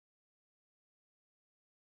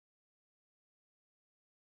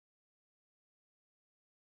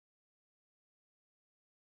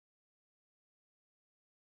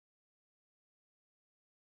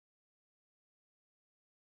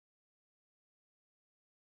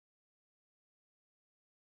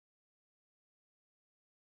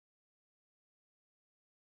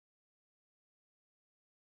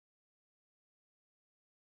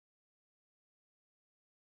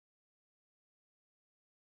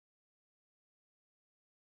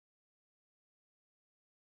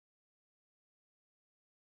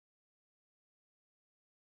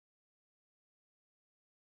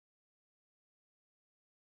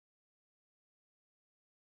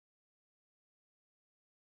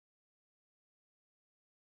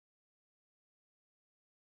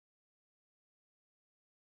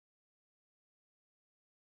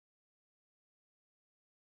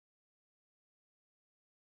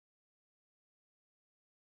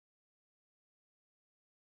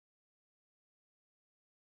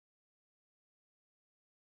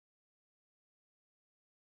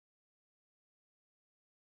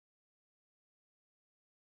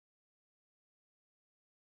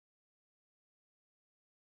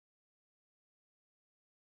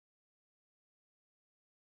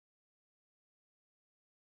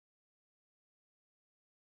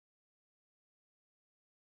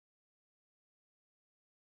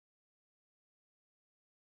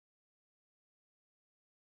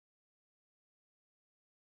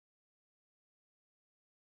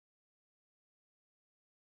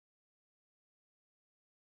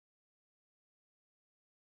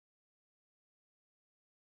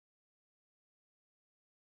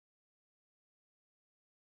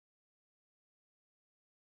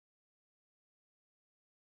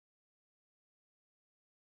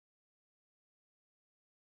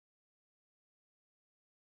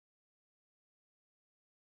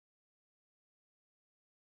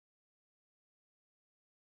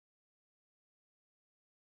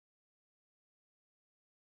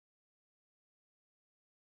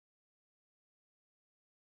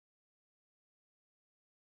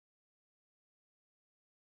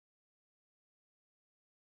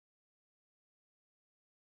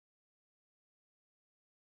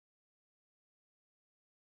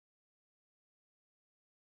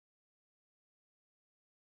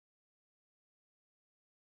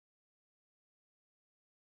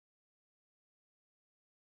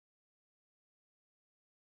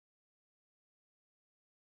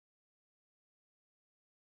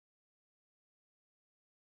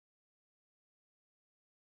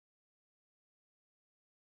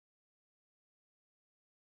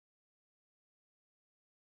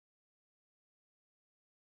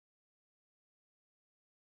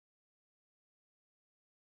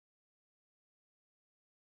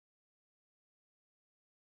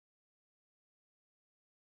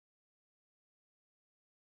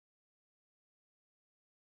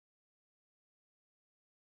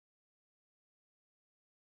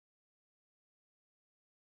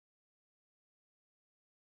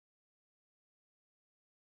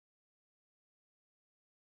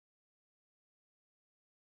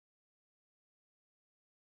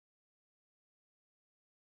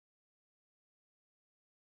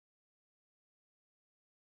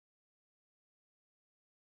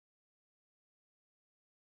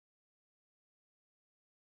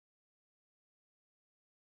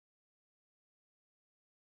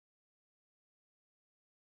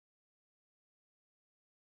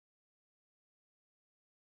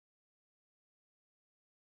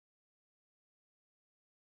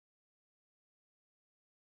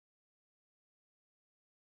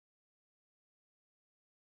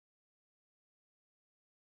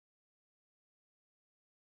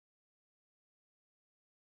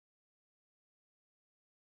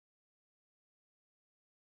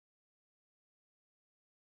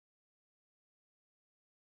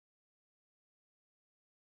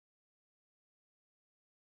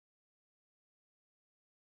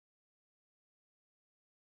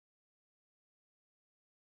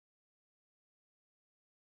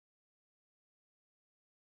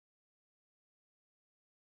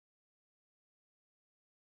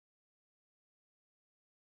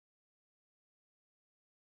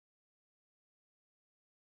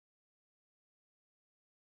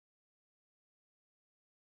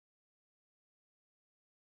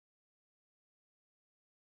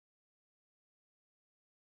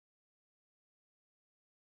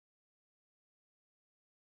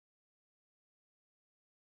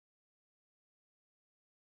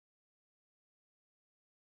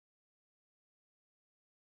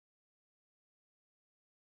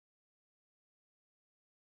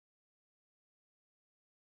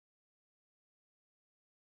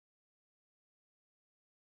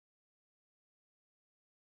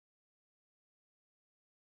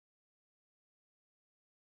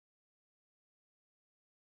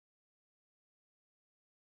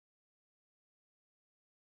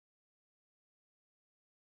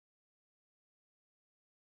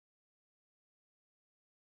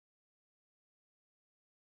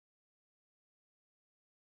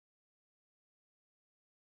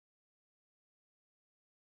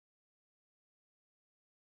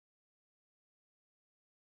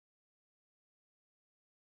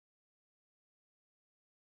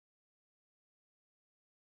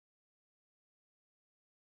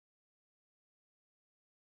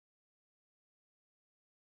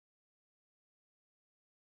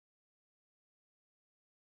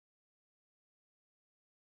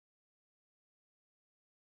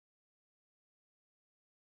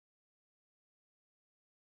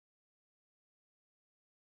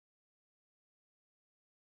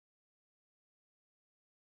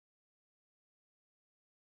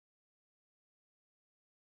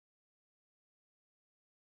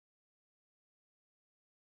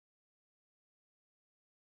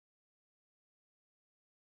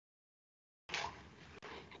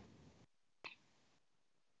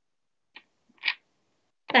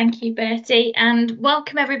Thank you, Bertie, and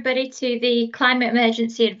welcome everybody to the Climate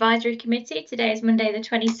Emergency Advisory Committee. Today is Monday, the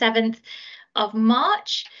 27th of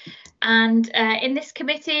March. And in this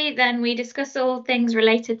committee, then we discuss all things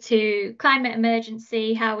related to climate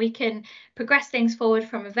emergency, how we can progress things forward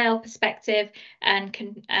from a Vale perspective and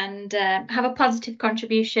have a positive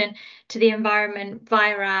contribution to the environment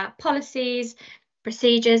via our policies,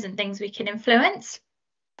 procedures and things we can influence.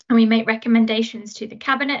 And we make recommendations to the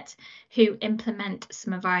Cabinet who implement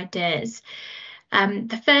some of our ideas.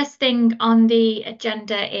 The first thing on the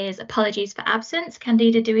agenda is apologies for absence.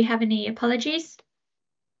 Candida, do we have any apologies?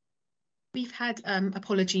 We've had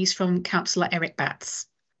apologies from Councillor Eric Batts.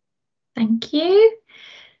 Thank you.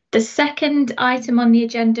 The second item on the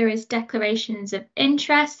agenda is declarations of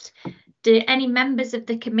interest. Do any members of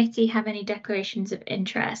the committee have any declarations of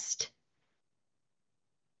interest?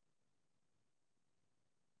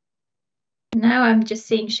 No, I'm just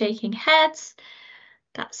seeing shaking heads.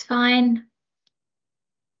 That's fine.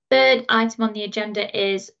 Third item on the agenda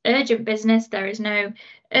is urgent business. There is no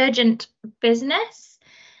urgent business.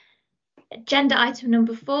 Agenda item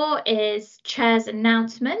number 4 is Chair's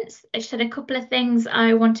announcements. I just had a couple of things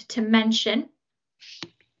I wanted to mention.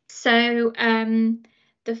 So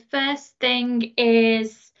the first thing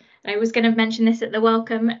is, I was going to mention this at the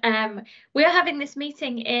welcome. We're having this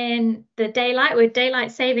meeting in the daylight, where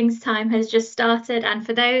daylight savings time has just started. And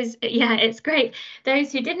for those, yeah, it's great.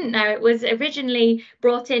 Those who didn't know, it was originally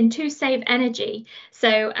brought in to save energy.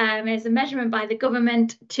 So it's a measurement by the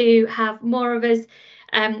government to have more of us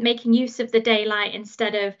making use of the daylight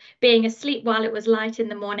instead of being asleep while it was light in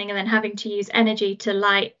the morning and then having to use energy to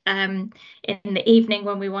light in the evening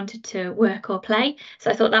when we wanted to work or play.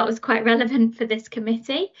 So I thought that was quite relevant for this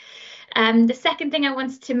committee. The second thing I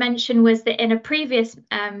wanted to mention was that in a previous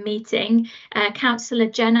meeting, Councillor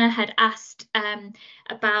Jenner had asked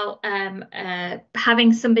about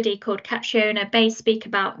having somebody called Catriona Bay speak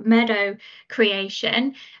about meadow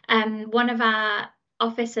creation. One of our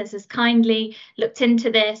officers has kindly looked into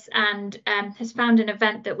this and has found an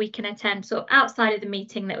event that we can attend sort of outside of the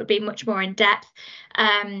meeting that would be much more in depth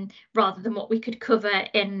rather than what we could cover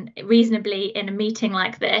reasonably in a meeting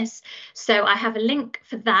like this. So I have a link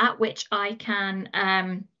for that which I can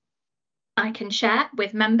share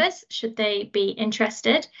with members should they be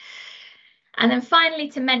interested. And then finally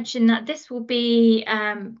to mention that this will be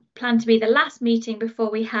planned to be the last meeting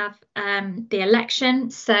before we have the election.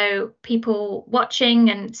 So people watching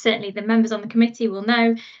and certainly the members on the committee will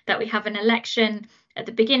know that we have an election at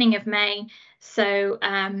the beginning of May. So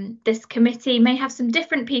this committee may have some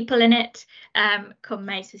different people in it come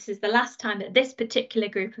May. So this is the last time that this particular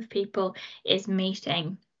group of people is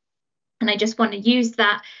meeting. And I just want to use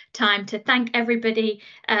that time to thank everybody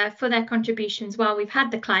for their contributions while we've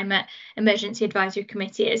had the Climate Emergency Advisory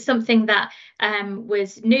Committee. It's something that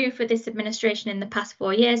was new for this administration in the past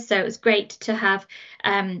 4 years. So it was great to have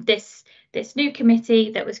this new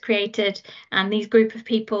committee that was created and these group of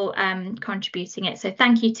people contributing it. So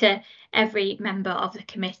thank you to every member of the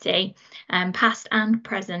committee, past and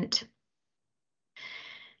present.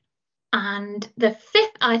 And the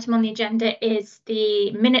fifth item on the agenda is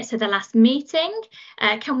the minutes of the last meeting.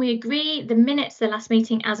 Can we agree the minutes of the last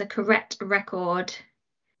meeting as a correct record?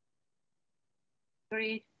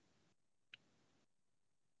 Agreed.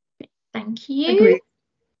 Thank you. Agreed.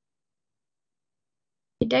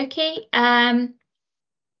 Okey-dokey.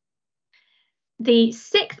 The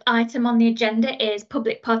sixth item on the agenda is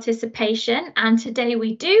public participation, and today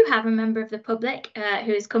we do have a member of the public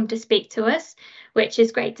who has come to speak to us, which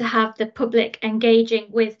is great to have the public engaging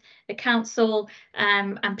with the council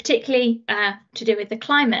and particularly to do with the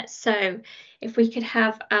climate. So if we could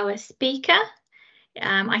have our speaker,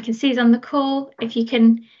 I can see he's on the call. If you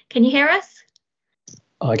can you hear us?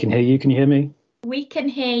 I can hear you. Can you hear me? We can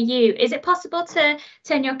hear you. Is it possible to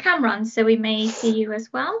turn your camera on so we may see you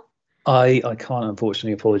as well? I can't,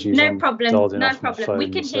 unfortunately. Apologies. No problem. No problem. Phone, we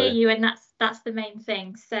can hear you, and that's the main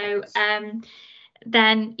thing. So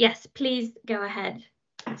then yes, please go ahead.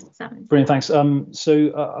 Brilliant, thanks.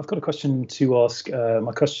 So I've got a question to ask.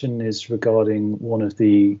 My question is regarding one of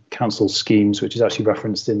the council schemes, which is actually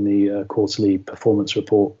referenced in the quarterly performance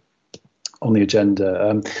report on the agenda,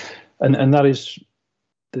 and that is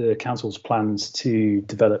the council's plans to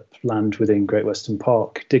develop land within Great Western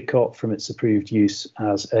Park, Didcot, from its approved use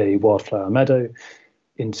as a wildflower meadow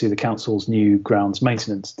into the council's new grounds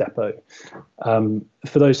maintenance depot.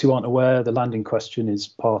 For those who aren't aware, the land in question is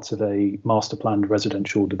part of a master planned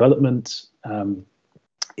residential development.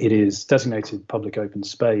 It is designated public open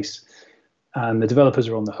space, and the developers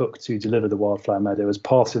are on the hook to deliver the wildflower meadow as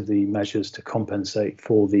part of the measures to compensate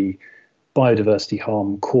for the biodiversity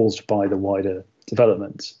harm caused by the wider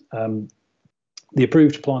development. The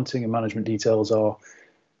approved planting and management details are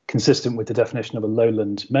consistent with the definition of a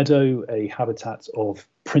lowland meadow, a habitat of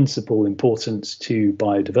principal importance to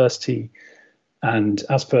biodiversity. And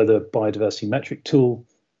as per the biodiversity metric tool,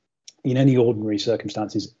 in any ordinary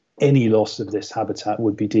circumstances, any loss of this habitat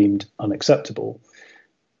would be deemed unacceptable.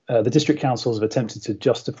 The district councils have attempted to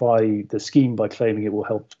justify the scheme by claiming it will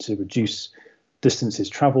help to reduce distances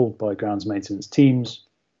travelled by grounds maintenance teams.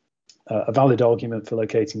 A valid argument for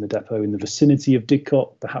locating the depot in the vicinity of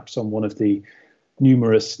Didcot, perhaps on one of the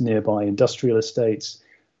numerous nearby industrial estates,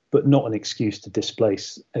 but not an excuse to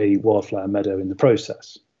displace a wildflower meadow in the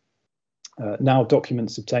process. Now,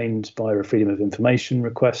 documents obtained via a Freedom of Information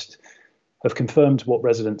request have confirmed what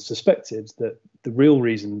residents suspected, that the real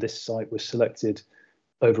reason this site was selected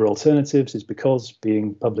over alternatives is because,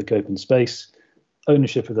 being public open space,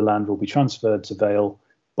 ownership of the land will be transferred to Vale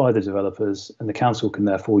by the developers, and the council can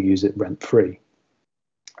therefore use it rent-free.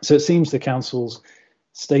 So it seems the council's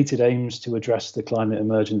stated aims to address the climate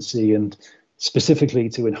emergency and specifically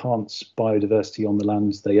to enhance biodiversity on the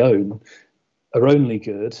lands they own are only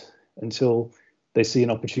good until they see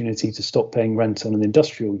an opportunity to stop paying rent on an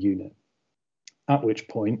industrial unit, at which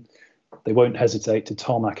point they won't hesitate to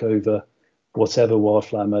tarmac over whatever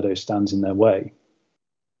wildflower meadow stands in their way.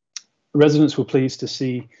 Residents were pleased to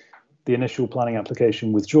see the initial planning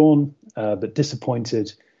application withdrawn, but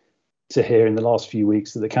disappointed to hear in the last few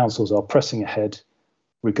weeks that the councils are pressing ahead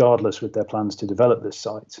regardless with their plans to develop this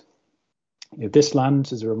site. This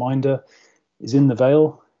land, as a reminder, is in the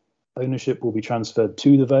Vale. Ownership will be transferred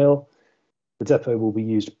to the Vale. The depot will be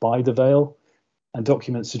used by the Vale, and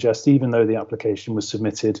documents suggest even though the application was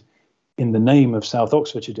submitted in the name of South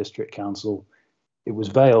Oxfordshire District Council, it was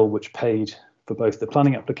Vale which paid for both the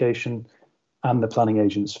planning application and the planning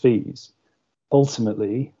agent's fees.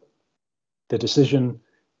 Ultimately, the decision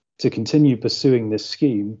to continue pursuing this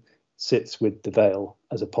scheme sits with the Vale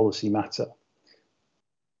as a policy matter.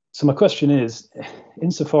 So my question is,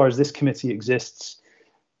 insofar as this committee exists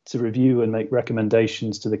to review and make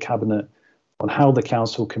recommendations to the Cabinet on how the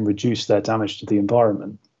council can reduce their damage to the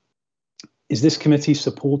environment, is this committee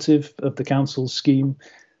supportive of the council's scheme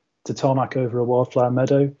to tarmac over a wildflower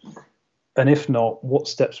meadow? And if not, what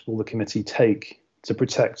steps will the committee take to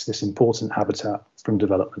protect this important habitat from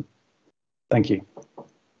development? Thank you.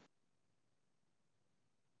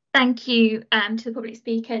 Thank you to the public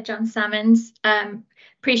speaker, John Salmons.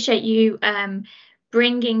 Appreciate you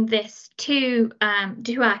bringing this to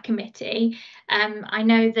our committee. I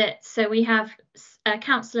know that, so we have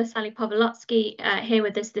Councillor Sally Powolowski here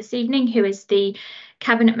with us this evening, who is the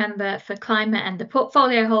Cabinet Member for Climate and the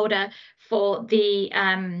portfolio holder for the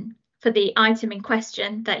item in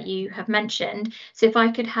question that you have mentioned. So if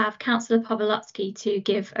I could have Councillor Powolowski to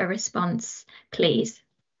give a response, please.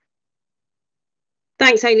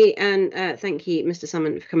 Thanks, Hayley, and thank you, Mr.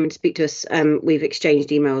 Salmon, for coming to speak to us. We've exchanged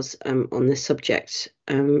emails on this subject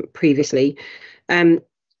previously.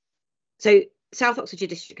 So South Oxfordshire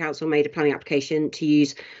District Council made a planning application to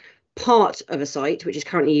use part of a site, which is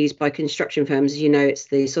currently used by construction firms. As you know, it's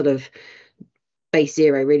the sort of base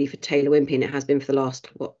zero really for Taylor Wimpey, and it has been for the last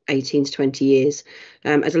 18 to 20 years,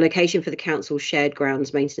 as a location for the council's shared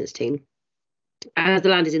grounds maintenance team. As the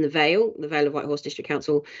land is in the Vale of Whitehorse District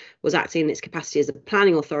Council was acting in its capacity as a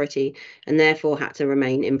planning authority and therefore had to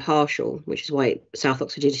remain impartial, which is why South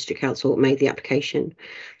Oxfordshire District Council made the application.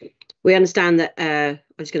 We understand that, I'm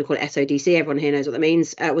just going to call it SODC, everyone here knows what that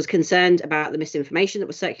means, was concerned about the misinformation that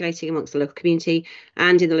was circulating amongst the local community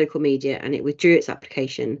and in the local media, and it withdrew its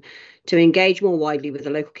application to engage more widely with the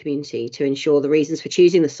local community to ensure the reasons for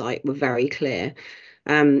choosing the site were very clear.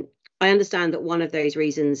 I understand that one of those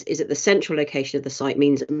reasons is that the central location of the site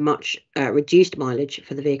means much reduced mileage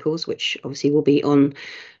for the vehicles, which obviously will be on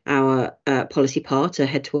our policy path to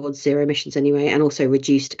head towards zero emissions anyway, and also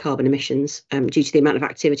reduced carbon emissions due to the amount of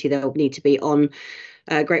activity that will need to be on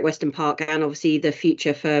Great Western Park and obviously the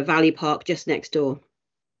future for Valley Park just next door.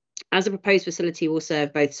 As the proposed facility will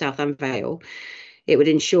serve both South and Vale, it would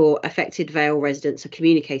ensure affected Vale residents are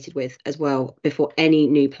communicated with as well before any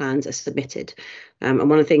new plans are submitted. And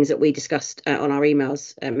one of the things that we discussed on our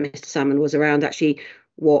emails, Mr. Salmon, was around actually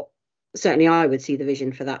what certainly I would see the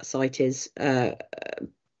vision for that site is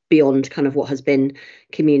beyond kind of what has been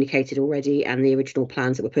communicated already and the original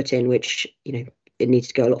plans that were put in, which, you know, it needs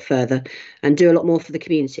to go a lot further and do a lot more for the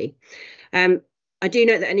community. I do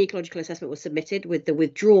note that an ecological assessment was submitted with the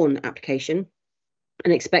withdrawn application.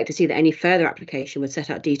 and expect to see that any further application would set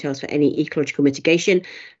out details for any ecological mitigation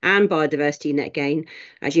and biodiversity net gain.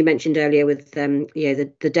 As you mentioned earlier with the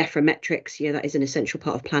DEFRA metrics, that is an essential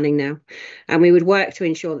part of planning now. And we would work to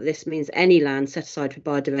ensure that this means any land set aside for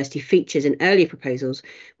biodiversity features in earlier proposals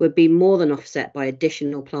would be more than offset by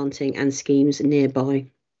additional planting and schemes nearby.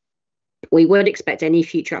 We would expect any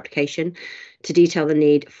future application to detail the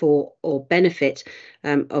need for or benefit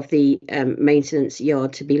of the maintenance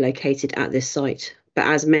yard to be located at this site. But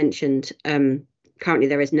as mentioned, currently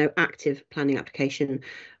there is no active planning application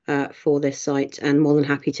for this site, and more than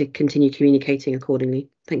happy to continue communicating accordingly.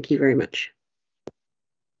 Thank you very much.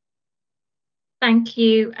 Thank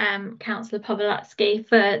you, Councillor Pawlowski,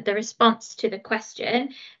 for the response to the question.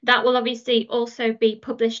 That will obviously also be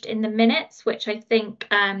published in the minutes, which I think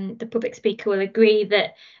the public speaker will agree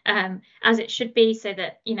that as it should be, so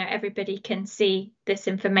that everybody can see this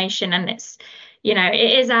information. And it's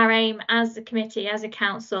it is our aim as a committee, as a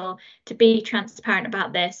council, to be transparent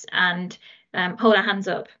about this and hold our hands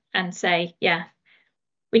up and say, yeah,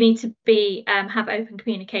 we need to be have open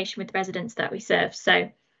communication with the residents that we serve. So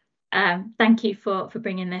thank you for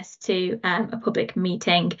bringing this to a public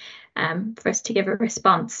meeting for us to give a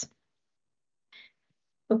response.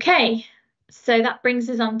 Okay, so that brings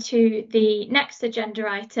us on to the next agenda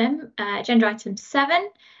item 7,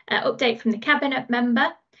 update from the Cabinet member.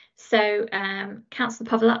 So Councillor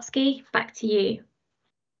Pawlowski, back to you.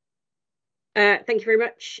 Thank you very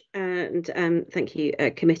much, and thank you,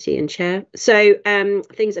 committee and chair. So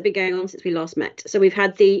things have been going on since we last met. So we've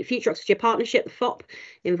had the Future Oxfordshire Partnership, the FOP,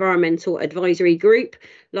 Environmental Advisory Group.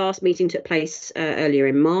 Last meeting took place earlier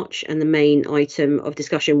in March, and the main item of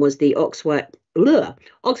discussion was the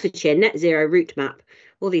Oxfordshire Net Zero Route Map.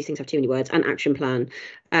 All these things have too many words, and action plan,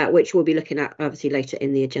 which we'll be looking at obviously later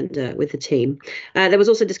in the agenda with the team. There was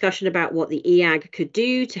also discussion about what the EAG could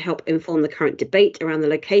do to help inform the current debate around the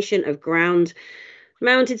location of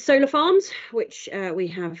ground-mounted solar farms, which we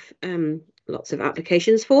have lots of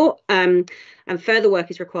applications for. And further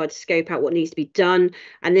work is required to scope out what needs to be done,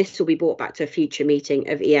 and this will be brought back to a future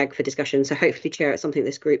meeting of EAG for discussion. So hopefully, Chair, it's something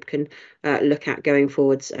this group can look at going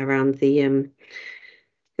forwards around the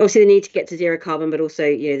obviously the need to get to zero carbon, but also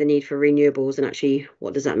the need for renewables, and actually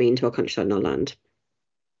what does that mean to our countryside and our land.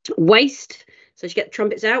 Waste. So to get the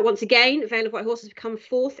trumpets out, once again, Vale of White Horse has become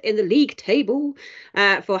 4th in the league table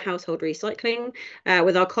for household recycling,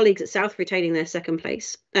 with our colleagues at South retaining their 2nd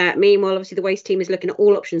place. Meanwhile, obviously the waste team is looking at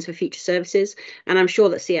all options for future services, and I'm sure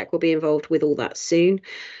that SEAC will be involved with all that soon.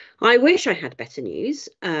 I wish I had better news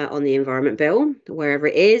on the Environment Bill, wherever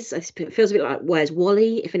it is. It feels a bit like, where's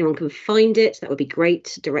Wally? If anyone can find it, that would be great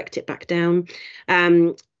to direct it back down.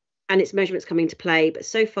 And its measurements coming into play. But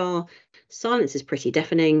so far, silence is pretty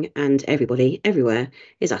deafening, and everybody, everywhere,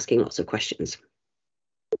 is asking lots of questions.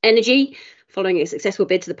 Energy, following a successful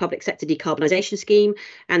bid to the public sector decarbonisation scheme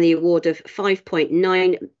and the award of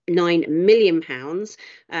 £5.99 million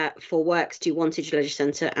for works to Wantage Leisure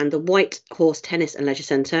Centre and the White Horse Tennis and Leisure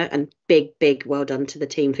Centre, and big well done to the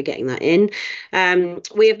team for getting that in.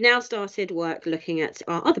 We have now started work looking at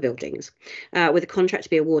our other buildings, with a contract to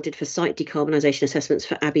be awarded for site decarbonisation assessments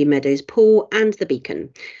for Abbey Meadows Pool and the Beacon.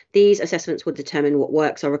 These assessments will determine what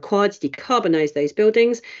works are required to decarbonise those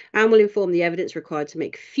buildings and will inform the evidence required to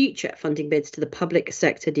make future funding bids to the public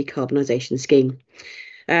sector decarbonisation scheme.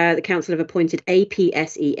 The council have appointed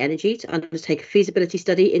APSE Energy to undertake a feasibility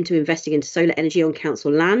study into investing into solar energy on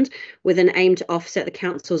council land, with an aim to offset the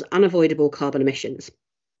council's unavoidable carbon emissions.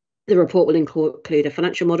 The report will include a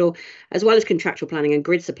financial model, as well as contractual planning and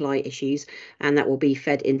grid supply issues, and that will be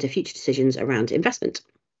fed into future decisions around investment.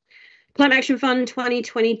 Climate Action Fund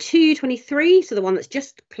 2022-23, so the one that's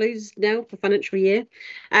just closed now for financial year,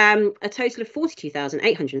 a total of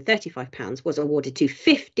 £42,835 was awarded to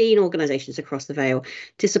 15 organisations across the Vale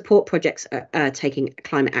to support projects taking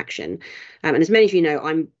climate action. And as many of you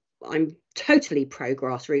know, I'm totally pro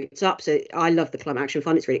grassroots up, so I love the Climate Action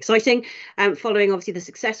Fund. It's really exciting. Following obviously the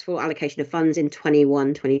successful allocation of funds in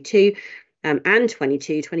 21-22. And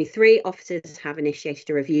 22-23, officers have initiated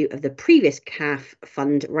a review of the previous CAF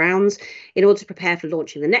fund rounds in order to prepare for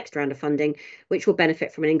launching the next round of funding, which will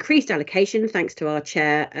benefit from an increased allocation, thanks to our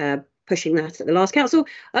chair pushing that at the last council,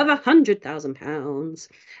 of £100,000.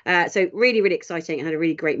 So really exciting. I had a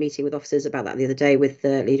really great meeting with officers about that the other day with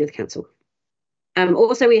the leader of the council.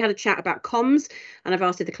 Also, we had a chat about comms, and I've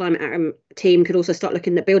asked if the climate team could also start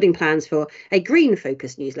looking at building plans for a green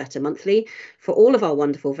focused newsletter monthly for all of our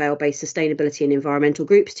wonderful Vale-based sustainability and environmental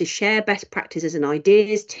groups to share best practices and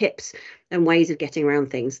ideas, tips and ways of getting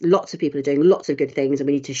around things. Lots of people are doing lots of good things, and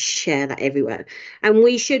we need to share that everywhere. And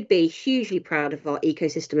we should be hugely proud of our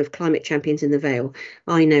ecosystem of climate champions in the Vale.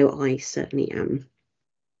 I know I certainly am.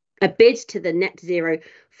 a bid to the Net Zero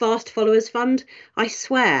Fast Followers Fund. I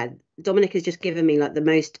swear, Dominic has just given me like the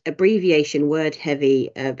most abbreviation word heavy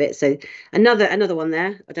bit. So another one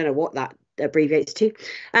there. I don't know what that abbreviates to.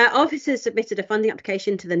 Officers submitted a funding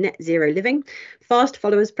application to the Net Zero Living Fast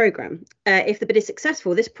Followers Programme. If the bid is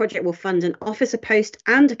successful, this project will fund an officer post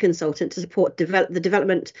and a consultant to support the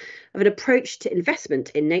development of an approach to investment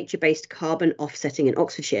in nature-based carbon offsetting in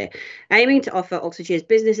Oxfordshire, aiming to offer Oxfordshire's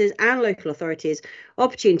businesses and local authorities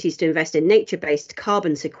opportunities to invest in nature-based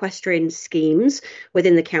carbon sequestration schemes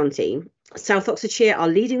within the county. South Oxfordshire are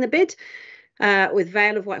leading the bid, with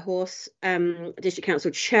Vale of Whitehorse, District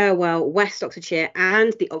Council, Cherwell, West Oxfordshire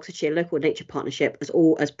and the Oxfordshire Local Nature Partnership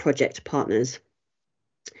as project partners.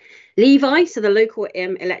 Levi, so the local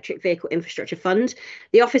electric vehicle infrastructure fund,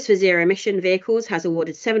 the Office for Zero Emission Vehicles has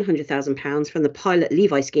awarded £700,000 from the pilot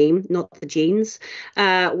Levi scheme, not the Genes.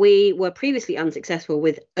 We were previously unsuccessful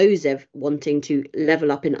with OZEV wanting to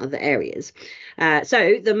level up in other areas.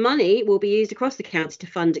 So the money will be used across the county to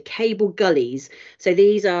fund cable gullies. So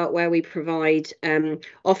these are where we provide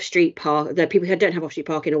off-street park, the people who don't have off-street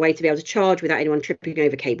parking, a way to be able to charge without anyone tripping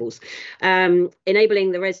over cables,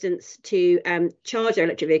 enabling the residents to charge their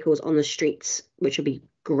electric vehicles on the streets, which will be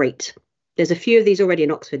great. There's a few of these already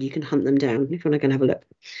in Oxford. You can hunt them down if you want to go and have a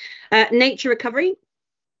look. Nature recovery.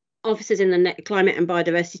 Officers in the climate and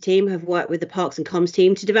biodiversity team have worked with the Parks and Comms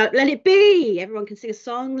team to develop Let It Be, everyone can sing a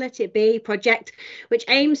song, Let It Be project, which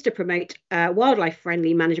aims to promote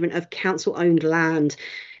wildlife-friendly management of council-owned land.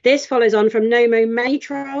 This follows on from No Mow May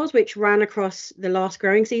trials, which ran across the last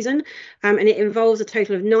growing season, and it involves a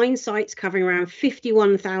total of 9 sites covering around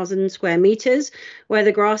 51,000 square metres, where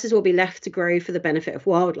the grasses will be left to grow for the benefit of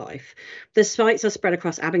wildlife. The sites are spread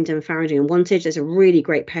across Abingdon, Farringdon and Wantage. There's a really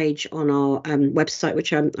great page on our website,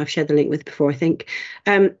 which I've shared the link with before, I think.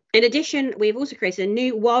 In addition, we've also created a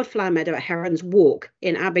new wildflower meadow at Heron's Walk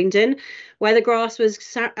in Abingdon, where the grass was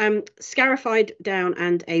scarified down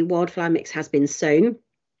and a wildflower mix has been sown,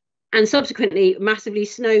 and subsequently massively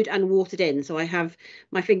snowed and watered in. So I have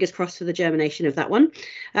my fingers crossed for the germination of that one.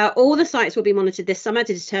 All the sites will be monitored this summer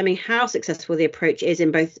to determine how successful the approach is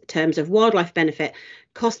in both terms of wildlife benefit,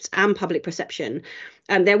 costs and public perception.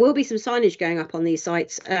 There will be some signage going up on these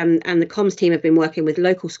sites, and the comms team have been working with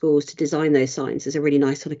local schools to design those signs. There's a really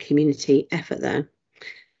nice sort of community effort there.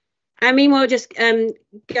 And meanwhile, just going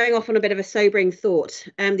off on a bit of a sobering thought,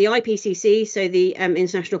 the IPCC, so the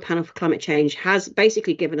International Panel for Climate Change, has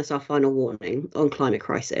basically given us our final warning on climate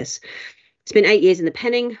crisis. It's been 8 years in the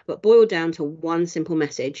penning, but boiled down to one simple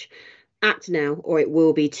message: act now or it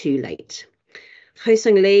will be too late.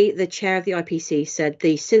 Ho-Sung Lee, the chair of the IPCC, said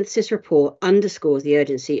the synthesis report underscores the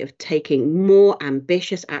urgency of taking more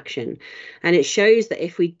ambitious action, and it shows that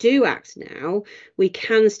if we do act now, we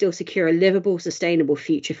can still secure a livable, sustainable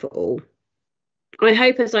future for all. I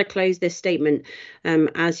hope, as I close this statement,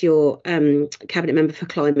 as your Cabinet Member for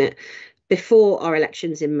Climate, before our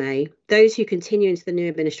elections in May, those who continue into the new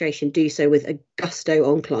administration do so with a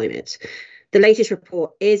gusto on climate. The latest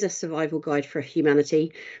report is a survival guide for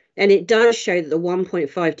humanity, and it does show that the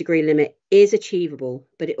 1.5 degree limit is achievable,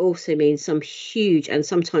 but it also means some huge and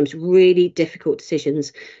sometimes really difficult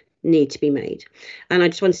decisions need to be made. And I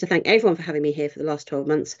just wanted to thank everyone for having me here for the last 12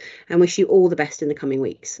 months and wish you all the best in the coming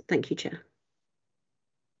weeks. Thank you, Chair.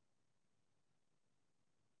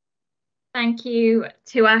 Thank you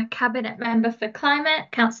to our Cabinet Member for Climate,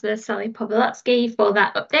 Councillor Sally Pawlowski, for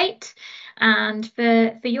that update and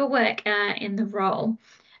for your work in the role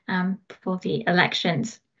for the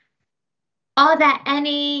elections. Are there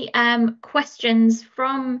any questions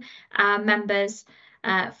from our members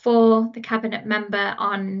for the Cabinet Member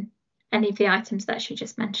on any of the items that she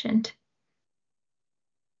just mentioned?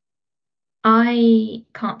 I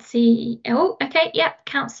can't see. Oh, okay, yep,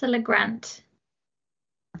 Councillor Grant.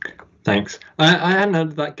 Thanks. I hadn't heard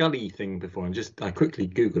of that gully thing before, and I quickly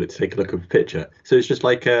Googled it to take a look at the picture. So it's just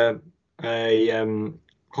like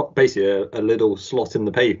basically a little slot in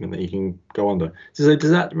the pavement that you can go under. So does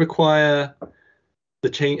that require a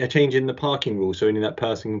change in the parking rules, so only that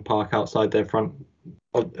person can park outside their front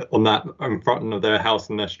in front of their house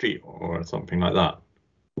and their street, or something like that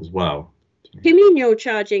as well? Communal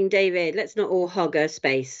charging, David. Let's not all hog a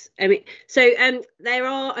space. I mean, so there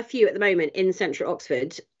are a few at the moment in central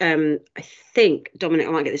Oxford. I think, Dominic,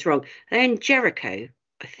 I might get this wrong. They're in Jericho,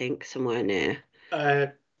 I think, somewhere near.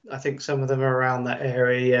 I think some of them are around that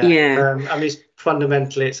area. Yeah. I mean,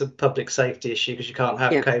 fundamentally, it's a public safety issue because you can't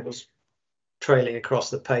have cables trailing across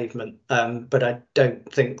the pavement. But I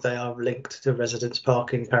don't think they are linked to residents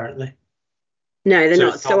parking currently. No, they're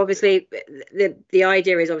not. So obviously, the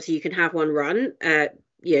idea is obviously you can have one run,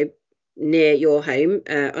 near your home,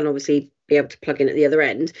 and obviously be able to plug in at the other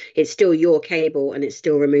end, it's still your cable and it's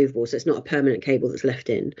still removable, so it's not a permanent cable that's left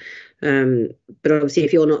in. But obviously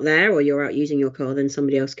if you're not there or you're out using your car, then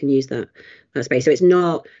somebody else can use that space.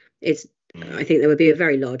 So I think there would be a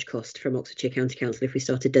very large cost from Oxfordshire County Council if we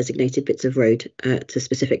started designated bits of road to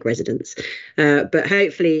specific residents. But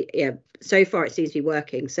hopefully, yeah, so far it seems to be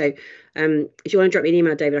working. So if you want to drop me an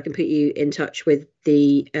email, David, I can put you in touch with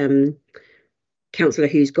the councillor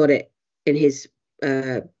who's got it in his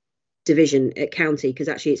division at county, because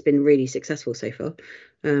actually it's been really successful so far,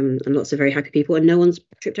 and lots of very happy people, and no one's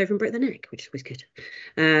tripped over and broke their neck, which is always good.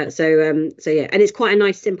 So yeah, and it's quite a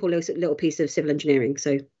nice simple little piece of civil engineering,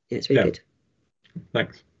 so yeah, it's really good.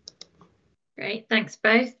 Thanks. Great, thanks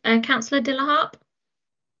both. Councillor De La Harpe,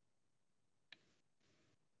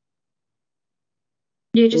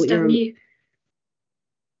 you're just on mute.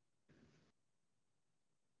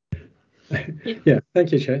 Yeah,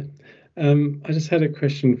 thank you, Chair. I just had a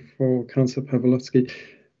question for Councillor Pawlowski.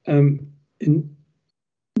 In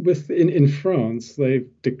France, they've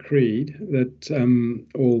decreed that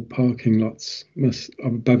all parking lots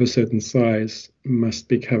above a certain size must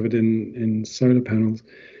be covered in solar panels,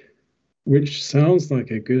 which sounds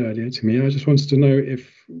like a good idea to me. I just wanted to know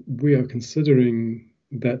if we are considering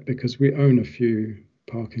that, because we own a few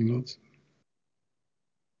parking lots.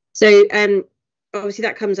 So obviously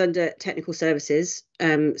that comes under technical services,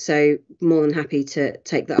 so more than happy to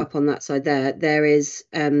take that up on that side there. There is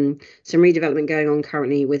some redevelopment going on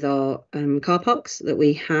currently with our car parks that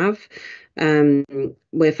we have.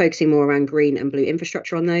 We're focusing more around green and blue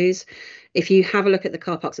infrastructure on those. If you have a look at the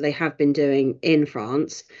car parks that they have been doing in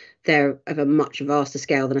France, they're of a much vaster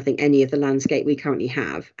scale than I think any of the landscape we currently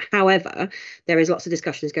have. However, there is lots of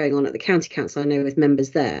discussions going on at the county council, I know, with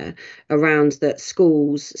members there, around that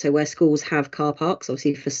schools, so where schools have car parks,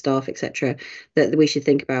 obviously for staff, etc., that we should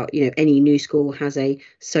think about, any new school has a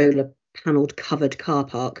solar panelled covered car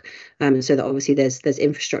park, so that obviously there's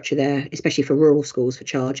infrastructure there, especially for rural schools for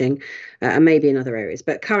charging, and maybe in other areas.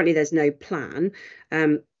 But currently there's no plan.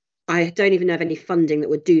 I don't even know of any funding that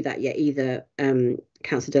would do that yet either,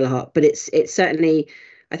 Councillor De La Harpe, but it's certainly,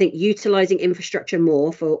 I think, utilising infrastructure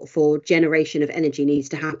more for generation of energy needs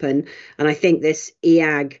to happen. And I think this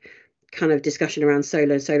EAG kind of discussion around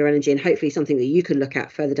solar energy, and hopefully something that you can look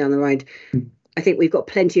at further down the road, I think we've got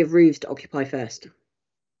plenty of roofs to occupy first.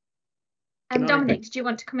 And Dominic, did you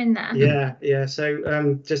want to come in there? Yeah.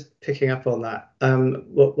 So just picking up on that,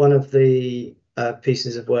 one of the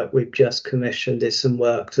pieces of work we've just commissioned is some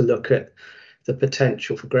work to look at the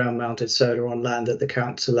potential for ground-mounted solar on land that the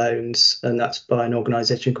council owns, and that's by an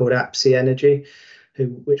organisation called APSI Energy,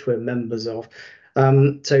 which we're members of.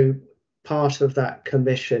 So part of that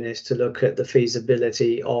commission is to look at the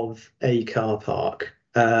feasibility of a car park.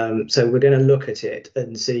 So we're going to look at it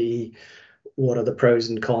and see what are the pros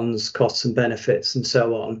and cons, costs and benefits, and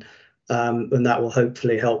so on. And that will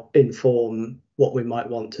hopefully help inform what we might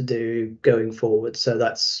want to do going forward. So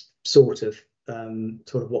that's sort of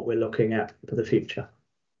what we're looking at for the future.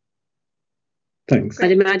 Thanks.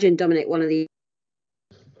 I'd imagine, Dominic, one of the...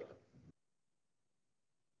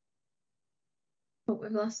 Oh,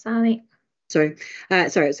 we've lost Sally. Sorry, I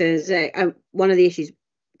was going to say, one of the issues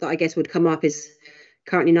that I guess would come up is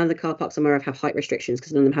currently none of the car parks I'm aware of have height restrictions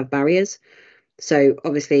because none of them have barriers. So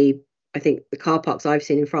obviously, I think the car parks I've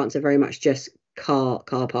seen in France are very much just car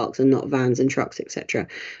parks and not vans and trucks, etc.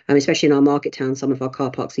 Especially in our market town, some of our car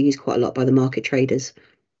parks are used quite a lot by the market traders.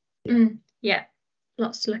 Yeah,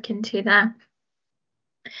 lots to look into there.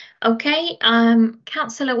 Okay,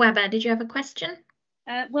 Councillor Webber, did you have a question?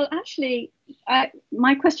 Well, actually,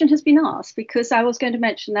 my question has been asked, because I was going to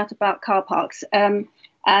mention that about car parks, and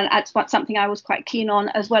that's something I was quite keen on,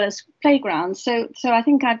 as well as playgrounds. So I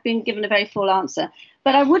think I've been given a very full answer.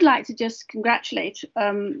 But I would like to just congratulate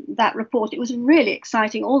that report. It was really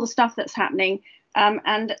exciting, all the stuff that's happening.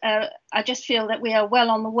 And I just feel that we are well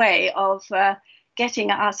on the way of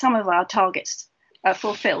getting some of our targets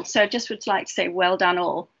fulfilled. So I just would like to say well done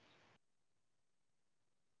all.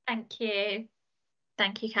 Thank you.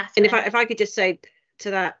 Thank you, Catherine. And if I could just say to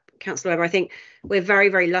that, Councillor Webber, I think we're very,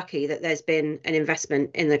 very lucky that there's been an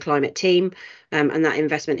investment in the climate team, and that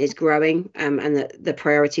investment is growing, and that the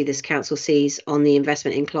priority this council sees on the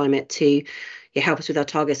investment in climate to help us with our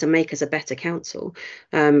targets and make us a better council.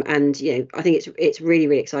 And I think it's really,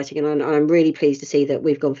 really exciting, and I'm really pleased to see that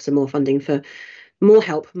we've gone for some more funding for more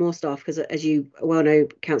help, more staff, because as you well know,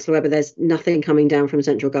 Councillor Webber, there's nothing coming down from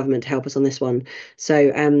central government to help us on this one.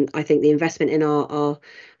 So I think the investment in our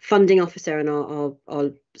funding officer and our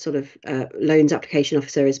sort of loans application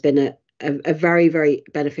officer has been a very, very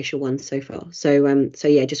beneficial one so far. So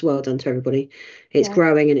yeah, just well done to everybody. It's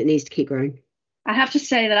growing and it needs to keep growing. I have to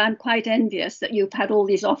say that I'm quite envious that you've had all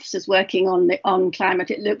these officers working on climate.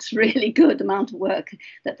 It looks really good, the amount of work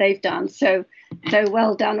that they've done. So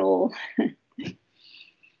well done all.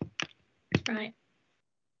 Right.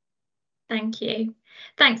 Thank you.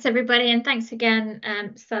 Thanks, everybody. And thanks again,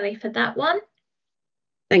 Sally, for that one.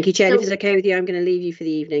 Thank you, Chair. If it's okay with you, I'm going to leave you for the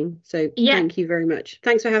evening. So yeah. Thank you very much.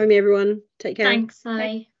 Thanks for having me, everyone. Take care. Thanks,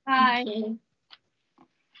 Sally. Bye. Thank you.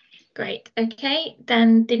 Great. Okay,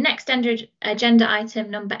 then the next agenda item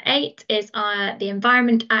number 8 is the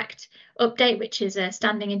Environment Act update, which is a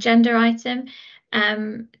standing agenda item.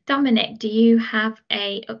 Dominic, do you have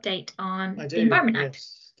a update on the Environment Act?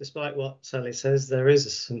 Yes. Despite what Sally says, there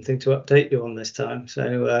is something to update you on this time.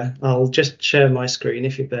 So I'll just share my screen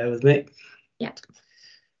if you bear with me. Yeah.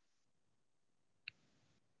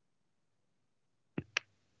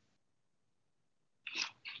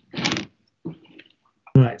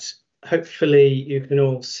 Right. Hopefully you can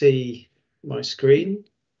all see my screen.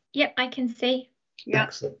 Yep, I can see. Yeah.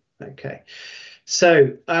 Excellent. Okay.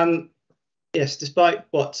 So yes, despite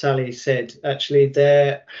what Sally said, actually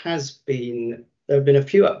there have been a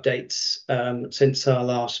few updates since our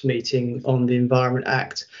last meeting on the Environment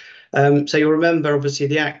Act. So you'll remember, obviously,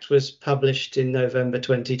 the Act was published in November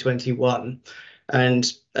 2021.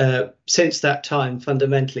 And since that time,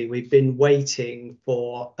 fundamentally, we've been waiting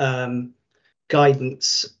for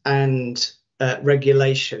guidance and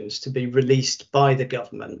regulations to be released by the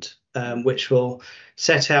government, which will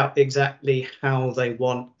set out exactly how they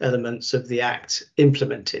want elements of the Act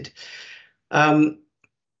implemented.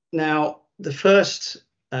 Now, the first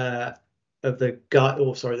of the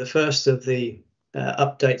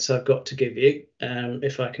updates I've got to give you,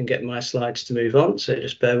 if I can get my slides to move on, so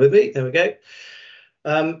just bear with me. There we go.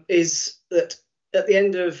 Is that at the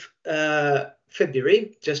end of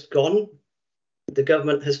February, just gone, the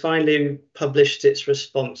government has finally published its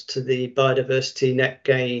response to the biodiversity net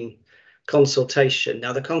gain consultation.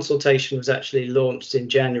 Now, the consultation was actually launched in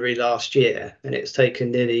January last year, and it's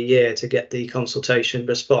taken nearly a year to get the consultation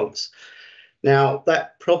response. Now,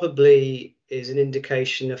 that probably is an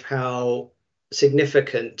indication of how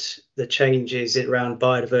significant the changes around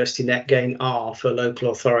biodiversity net gain are for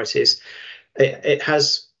local authorities. It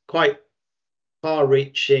has quite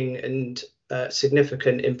far-reaching and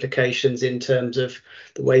significant implications in terms of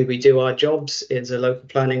the way we do our jobs as a local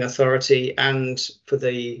planning authority and for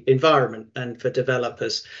the environment and for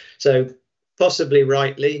developers. So possibly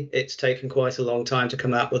rightly, it's taken quite a long time to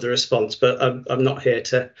come out with a response, but I'm not here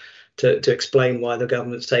to explain why the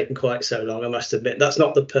government's taken quite so long. I must admit, that's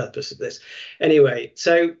not the purpose of this. Anyway,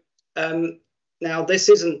 so now this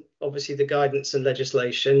isn't obviously the guidance and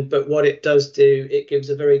legislation, but what it does do, it gives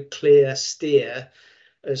a very clear steer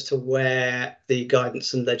as to where the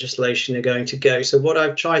guidance and legislation are going to go. So what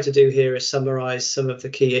I've tried to do here is summarise some of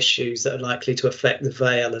the key issues that are likely to affect the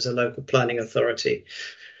Vale as a local planning authority.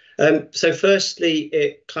 So firstly,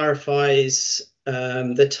 it clarifies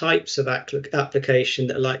the types of application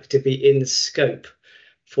that are likely to be in scope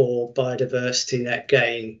for biodiversity net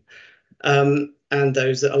gain, and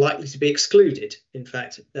those that are likely to be excluded, in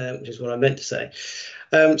fact, which is what I meant to say.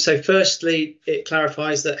 So firstly, it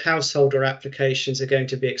clarifies that householder applications are going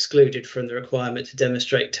to be excluded from the requirement to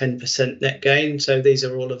demonstrate 10% net gain. So these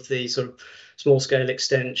are all of the sort of small-scale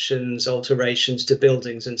extensions, alterations to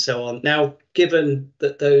buildings and so on. Now, given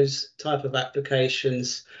that those type of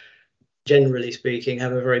applications, generally speaking,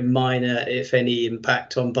 have a very minor, if any,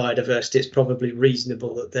 impact on biodiversity, it's probably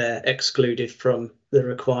reasonable that they're excluded from the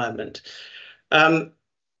requirement.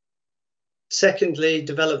 Secondly,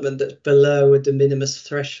 development that's below a de minimis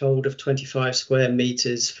threshold of 25 square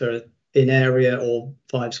metres in area or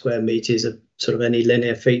 5 square metres of sort of any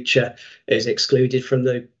linear feature is excluded from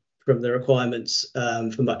the requirements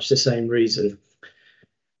for much the same reason.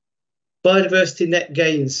 Biodiversity net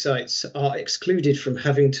gain sites are excluded from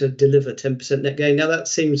having to deliver 10% net gain. Now, that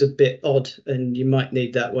seems a bit odd, and you might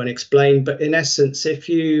need that one explained. But in essence, if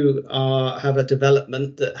you have a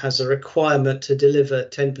development that has a requirement to deliver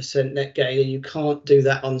 10% net gain and you can't do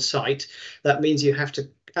that on site, that means you have to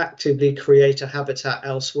actively create a habitat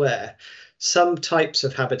elsewhere. Some types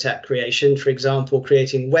of habitat creation, for example,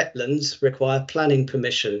 creating wetlands, require planning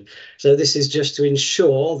permission. So this is just to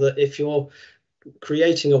ensure that if you're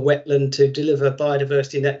creating a wetland to deliver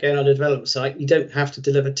biodiversity net gain on a development site, you don't have to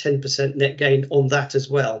deliver 10% net gain on that as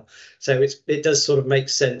well. So it does sort of make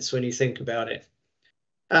sense when you think about it.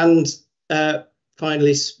 And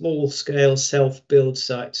finally, small-scale self-build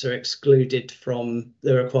sites are excluded from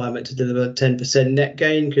the requirement to deliver 10% net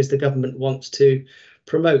gain because the government wants to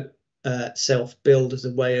promote self-build as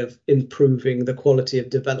a way of improving the quality of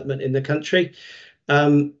development in the country.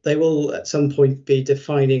 They will at some point be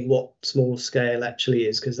defining what small scale actually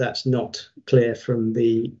is, because that's not clear from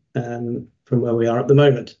the from where we are at the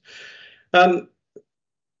moment.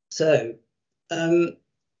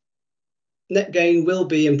 Net gain will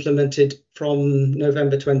be implemented from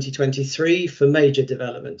November 2023 for major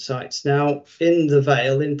development sites. Now, in the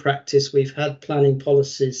Vale, in practice, we've had planning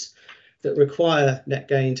policies that require net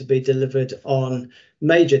gain to be delivered on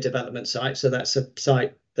major development sites. So that's a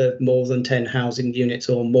site of more than 10 housing units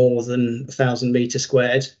or more than 1,000 metres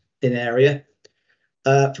squared in area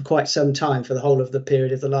for quite some time, for the whole of the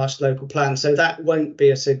period of the last local plan. So that won't be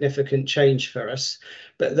a significant change for us,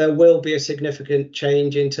 but there will be a significant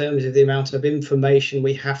change in terms of the amount of information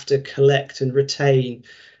we have to collect and retain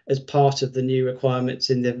as part of the new requirements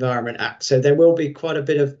in the Environment Act. So there will be quite a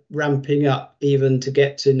bit of ramping up even to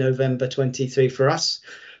get to November 23 for us.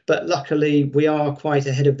 But luckily, we are quite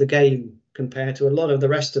ahead of the game compared to a lot of the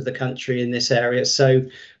rest of the country in this area. So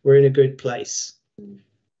we're in a good place.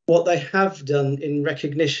 What they have done in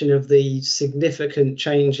recognition of the significant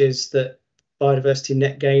changes that biodiversity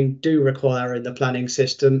net gain do require in the planning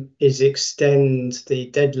system is extend the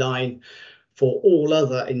deadline for all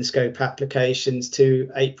other in-scope applications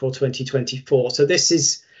to April 2024. So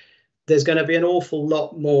there's going to be an awful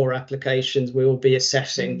lot more applications we will be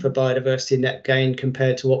assessing for biodiversity net gain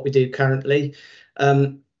compared to what we do currently.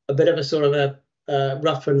 A bit of a sort of a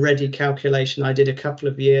rough and ready calculation I did a couple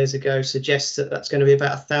of years ago suggests that that's going to be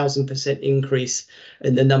about 1,000% increase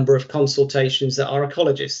in the number of consultations that our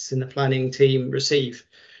ecologists in the planning team receive.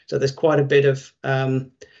 So there's quite a bit of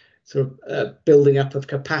building up of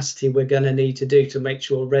capacity we're going to need to do to make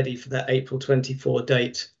sure we're ready for that April 24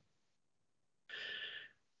 date.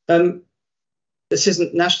 This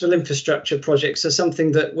isn't national infrastructure projects are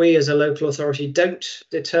something that we as a local authority don't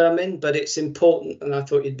determine, but it's important, and I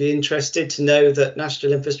thought you'd be interested to know that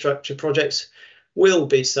national infrastructure projects will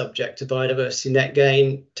be subject to biodiversity net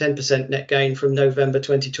gain, 10% net gain from November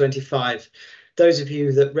 2025. Those of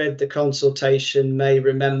you that read the consultation may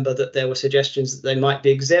remember that there were suggestions that they might be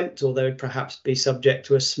exempt, or they would perhaps be subject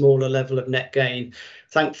to a smaller level of net gain.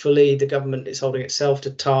 Thankfully, the government is holding itself to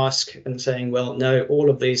task and saying, well, no, all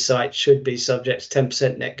of these sites should be subject to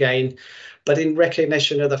 10% net gain. But in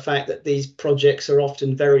recognition of the fact that these projects are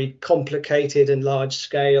often very complicated and large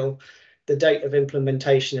scale, the date of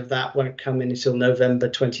implementation of that won't come in until November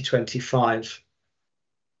 2025.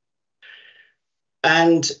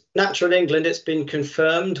 And Natural England, it's been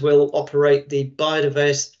confirmed, will operate the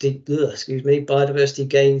biodiversity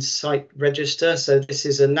gain site register. So this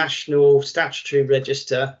is a national statutory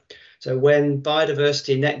register. So when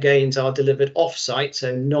biodiversity net gains are delivered off-site,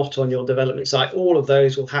 so not on your development site, all of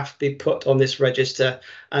those will have to be put on this register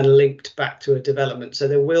and linked back to a development. So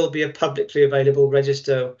there will be a publicly available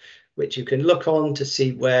register which you can look on to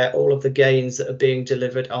see where all of the gains that are being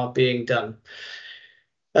delivered are being done.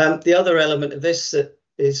 The other element of this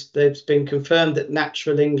is it's been confirmed that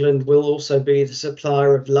Natural England will also be the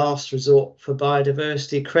supplier of last resort for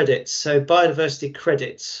biodiversity credits. So biodiversity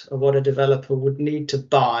credits are what a developer would need to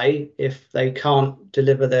buy if they can't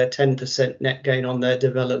deliver their 10% net gain on their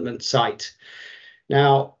development site.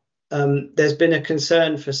 Now, there's been a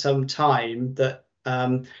concern for some time that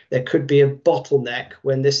there could be a bottleneck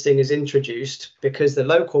when this thing is introduced, because the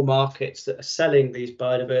local markets that are selling these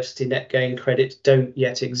biodiversity net gain credits don't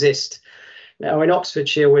yet exist. Now, in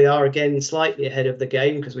Oxfordshire, we are again slightly ahead of the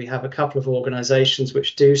game because we have a couple of organisations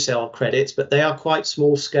which do sell credits, but they are quite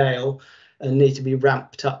small scale and need to be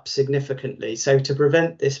ramped up significantly. So to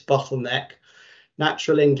prevent this bottleneck,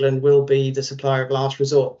 Natural England will be the supplier of last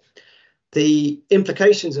resort. The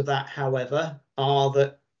implications of that, however, are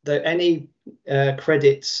that any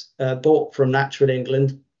credits bought from Natural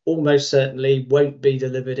England almost certainly won't be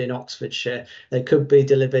delivered in Oxfordshire. They could be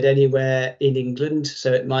delivered anywhere in England.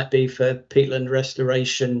 So it might be for peatland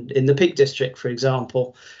restoration in the Peak District, for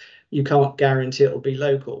example. You can't guarantee it will be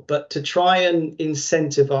local. But to try and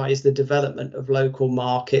incentivise the development of local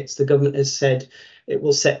markets, the government has said it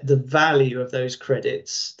will set the value of those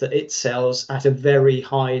credits that it sells at a very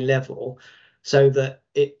high level, so that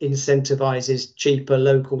it incentivises cheaper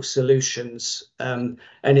local solutions. And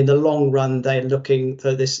in the long run, they're looking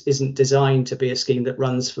for this isn't designed to be a scheme that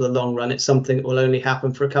runs for the long run. It's something that will only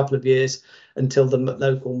happen for a couple of years until the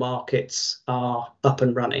local markets are up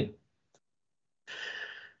and running.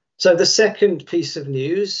 So the second piece of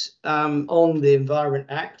news on the Environment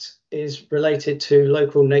Act is related to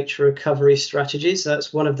local nature recovery strategies.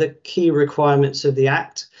 That's one of the key requirements of the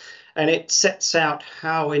Act. And it sets out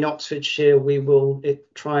how in Oxfordshire we will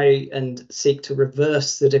try and seek to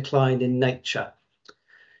reverse the decline in nature.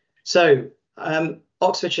 So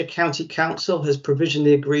Oxfordshire County Council has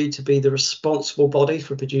provisionally agreed to be the responsible body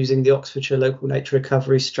for producing the Oxfordshire Local Nature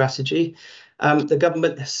Recovery Strategy. The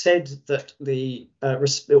government has said that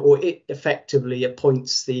it effectively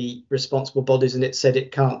appoints the responsible bodies, and it said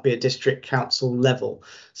it can't be a district council level.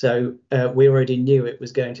 So we already knew it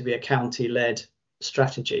was going to be a county-led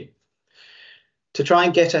strategy. To try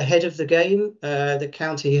and get ahead of the game, the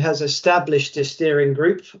county has established a steering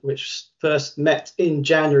group, which first met in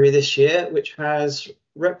January this year, which has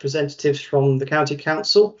representatives from the County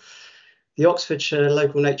Council, the Oxfordshire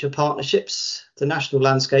Local Nature Partnerships, the National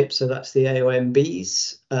Landscape, so that's the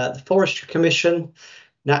AONBs, the Forestry Commission,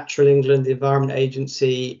 Natural England, the Environment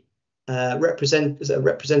Agency, a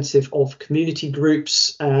representative of community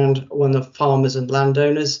groups, and one of farmers and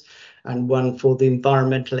landowners, and one for the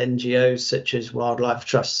environmental NGOs such as wildlife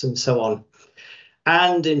trusts and so on.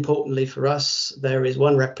 And importantly for us, there is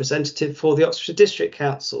one representative for the Oxfordshire District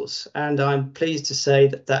Councils, and I'm pleased to say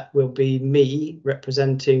that that will be me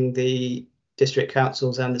representing the district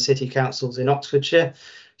councils and the city councils in Oxfordshire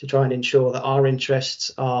to try and ensure that our interests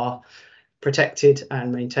are protected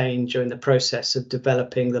and maintained during the process of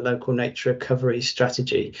developing the local nature recovery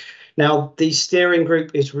strategy. Now, the steering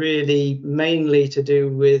group is really mainly to do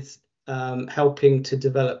with helping to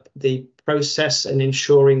develop the process and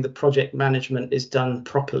ensuring the project management is done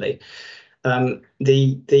properly.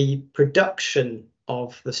 The production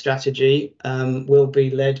of the strategy will be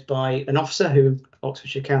led by an officer who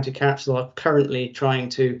Oxfordshire County Council are currently trying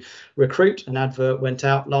to recruit. An advert went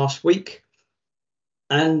out last week,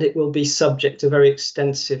 and it will be subject to very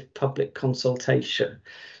extensive public consultation.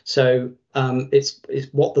 So it's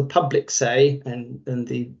what the public say and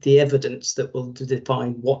the evidence that will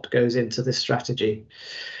define what goes into this strategy.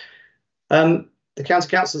 The County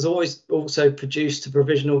Council has always also produced a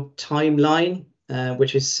provisional timeline,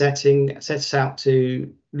 which is sets out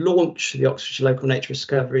to launch the Oxfordshire Local Nature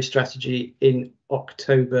Recovery Strategy in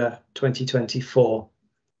October 2024.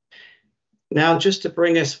 Now, just to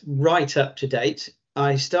bring us right up to date,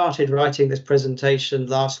 I started writing this presentation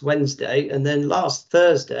last Wednesday, and then last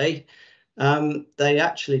Thursday, they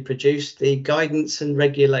actually produced the guidance and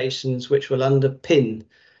regulations which will underpin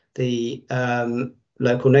the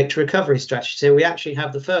local nature recovery strategy. So we actually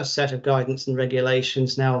have the first set of guidance and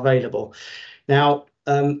regulations now available. Now,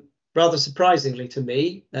 rather surprisingly to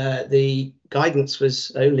me, the guidance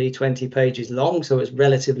was only 20 pages long, so it's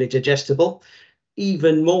relatively digestible.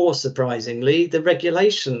 Even more surprisingly, the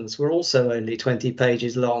regulations were also only 20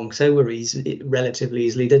 pages long, so were relatively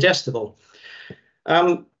easily digestible.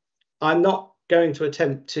 I'm not going to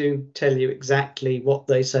attempt to tell you exactly what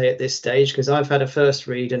they say at this stage, because I've had a first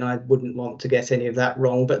read and I wouldn't want to get any of that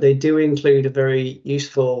wrong, but they do include a very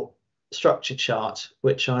useful structure chart,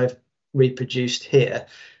 which I've reproduced here,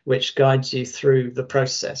 which guides you through the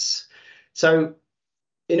process. So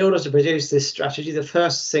in order to produce this strategy, the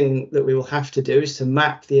first thing that we will have to do is to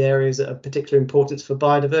map the areas that are of particular importance for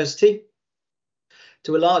biodiversity.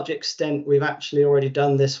 To a large extent, we've actually already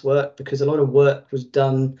done this work because a lot of work was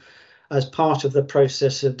done as part of the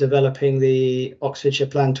process of developing the Oxfordshire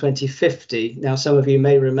Plan 2050. Now, some of you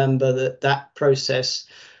may remember that that process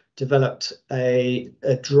developed a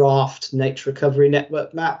draft nature recovery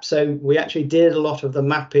network map. So we actually did a lot of the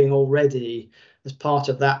mapping already as part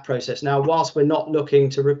of that process. Now, whilst we're not looking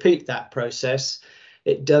to repeat that process,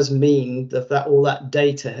 it does mean that all that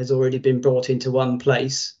data has already been brought into one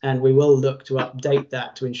place, and we will look to update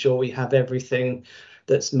that to ensure we have everything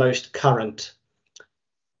that's most current.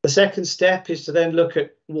 The second step is to then look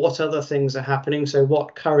at what other things are happening. So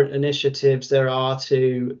what current initiatives there are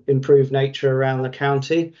to improve nature around the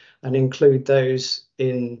county and include those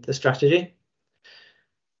in the strategy.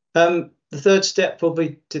 The third step will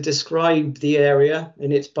be to describe the area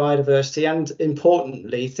and its biodiversity, and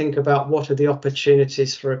importantly, think about what are the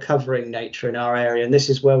opportunities for recovering nature in our area. And this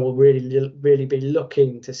is where we'll really be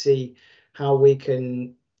looking to see how we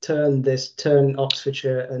can turn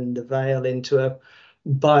Oxfordshire and the Vale into a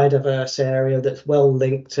biodiverse area that's well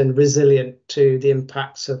linked and resilient to the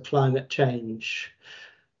impacts of climate change.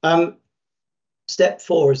 Step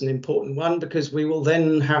 4 is an important one because we will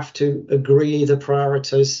then have to agree the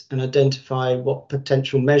priorities and identify what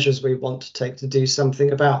potential measures we want to take to do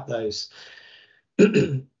something about those.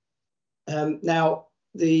 Now,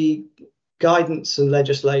 the guidance and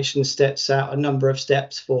legislation sets out a number of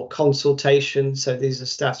steps for consultation. So these are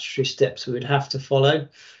statutory steps we would have to follow.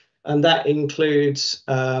 And that includes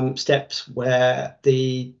steps where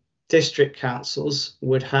the district councils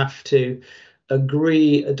would have to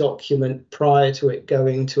agree a document prior to it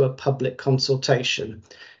going to a public consultation.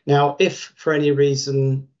 Now, if for any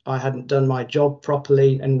reason I hadn't done my job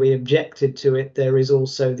properly and we objected to it, there is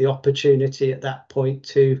also the opportunity at that point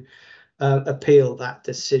to appeal that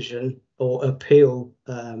decision or appeal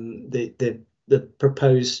the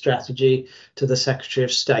proposed strategy to the Secretary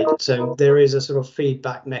of State. So there is a sort of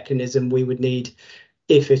feedback mechanism we would need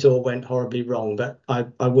if it all went horribly wrong, but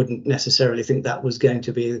I wouldn't necessarily think that was going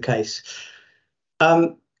to be the case.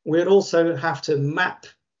 We'd also have to map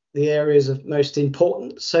the areas of most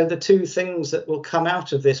importance. So the two things that will come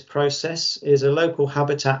out of this process is a local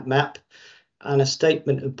habitat map and a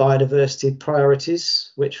statement of biodiversity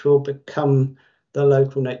priorities, which will become the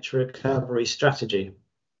local nature recovery strategy.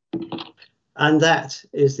 And that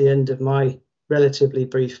is the end of my relatively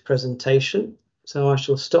brief presentation. So I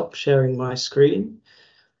shall stop sharing my screen.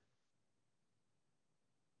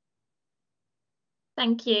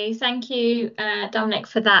 Thank you, Dominic,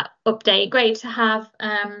 for that update. Great to have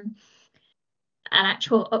an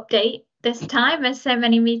actual update this time, as so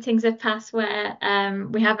many meetings have passed where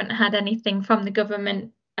we haven't had anything from the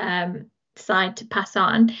government side to pass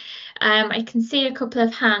on. I can see a couple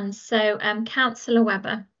of hands. So Councillor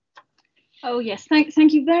Webber. Oh yes,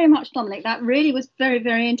 thank you very much, Dominic. That really was very,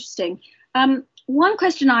 very interesting. One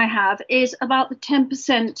question I have is about the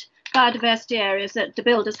 10% biodiversity areas that the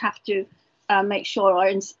builders have to make sure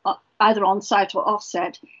are either on site or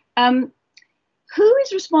offset. Who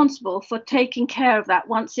is responsible for taking care of that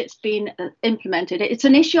once it's been implemented? It's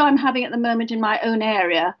an issue I'm having at the moment in my own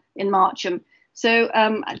area in Marcham. So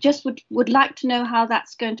I just would like to know how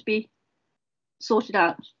that's going to be sorted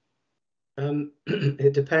out.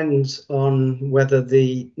 It depends on whether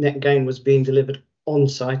the net gain was being delivered on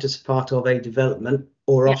site as part of a development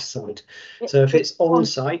or off site. So if it's on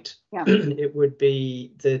site, it would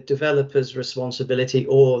be the developer's responsibility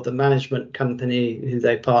or the management company who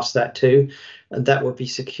they pass that to, and that would be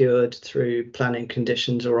secured through planning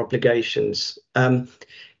conditions or obligations.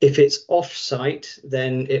 If it's off site,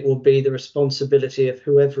 then it will be the responsibility of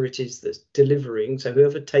whoever it is that's delivering, so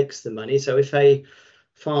whoever takes the money. So if a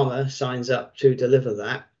farmer signs up to deliver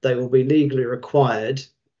that, they will be legally required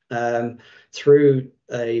through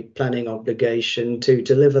a planning obligation to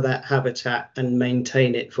deliver that habitat and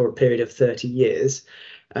maintain it for a period of 30 years.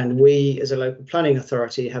 And we, as a local planning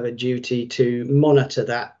authority, have a duty to monitor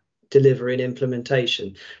that delivery and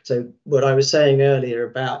implementation. So what I was saying earlier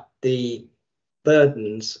about the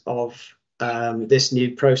burdens of this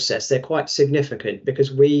new process, they're quite significant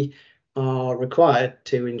because we are required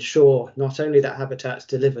to ensure not only that habitat's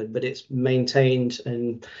delivered, but it's maintained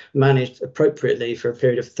and managed appropriately for a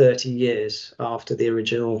period of 30 years after the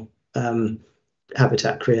original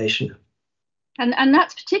habitat creation. And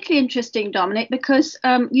that's particularly interesting, Dominic, because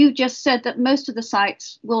you just said that most of the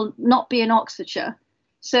sites will not be in Oxfordshire.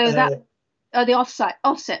 So that are the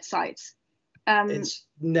offset sites.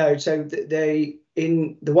 No, so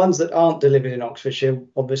in the ones that aren't delivered in Oxfordshire,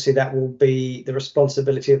 obviously that will be the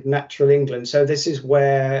responsibility of Natural England. So this is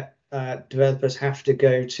where developers have to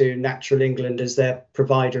go to Natural England as their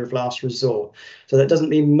provider of last resort. So that doesn't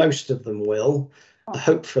mean most of them will.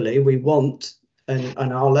 Hopefully we want, and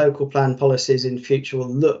our local plan policies in future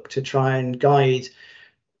will look to try and guide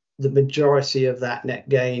the majority of that net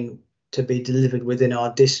gain to be delivered within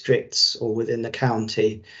our districts or within the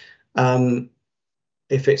county.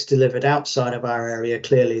 If it's delivered outside of our area,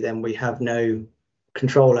 clearly then we have no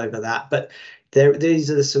control over that. But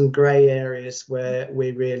these are some grey areas where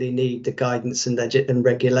we really need the guidance and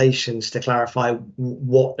regulations to clarify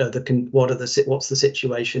what's the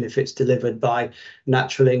situation if it's delivered by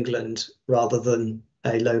Natural England rather than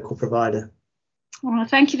a local provider. Well,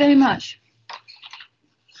 thank you very much.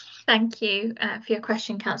 Thank you for your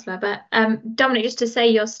question, Councillor. But Dominic, just to say,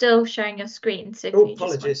 you're still showing your screen. So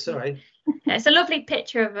apologies, sorry. It's a lovely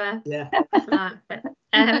picture of a flower. But,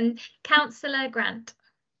 Councillor Grant.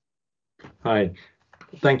 Hi,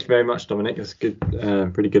 thank you very much, Dominic. That's good,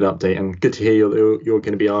 pretty good update, and good to hear you're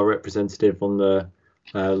going to be our representative on the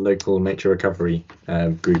local nature recovery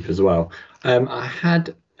group as well. I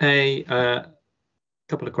had a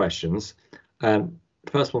couple of questions.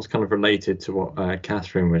 The first one's kind of related to what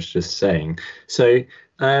Catherine was just saying. So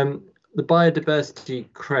the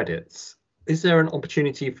biodiversity credits, is there an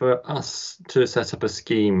opportunity for us to set up a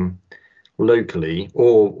scheme locally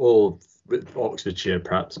or with Oxfordshire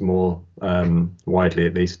perhaps more widely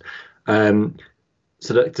at least, so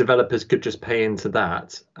that developers could just pay into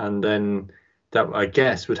that, and then that I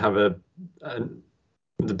guess would have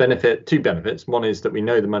two benefits. One is that we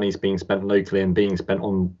know the money's being spent locally and being spent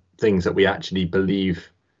on things that we actually believe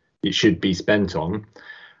it should be spent on,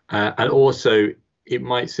 and also it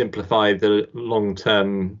might simplify the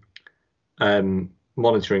long-term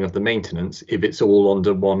monitoring of the maintenance if it's all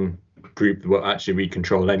under one group that actually we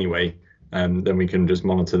control anyway, then we can just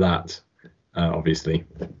monitor that, obviously.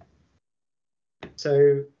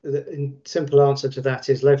 So the simple answer to that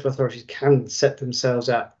is local authorities can set themselves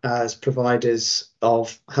up as providers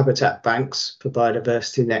of habitat banks for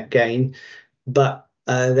biodiversity net gain, but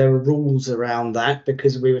there are rules around that,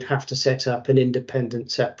 because we would have to set up an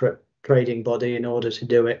independent separate trading body in order to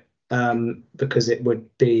do it, because it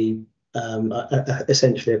would be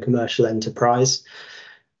essentially a commercial enterprise.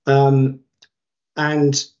 And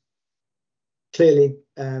clearly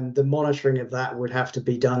the monitoring of that would have to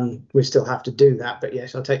be done. We still have to do that, but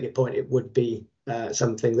yes, I'll take your point. It would be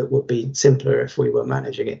something that would be simpler if we were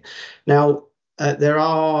managing it. Now, there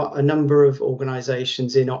are a number of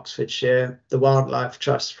organisations in Oxfordshire. The Wildlife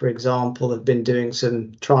Trust, for example, have been doing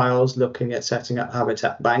some trials looking at setting up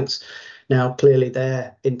habitat banks. Now, clearly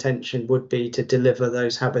their intention would be to deliver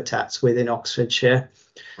those habitats within Oxfordshire.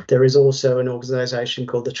 There is also an organisation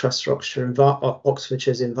called the Trust for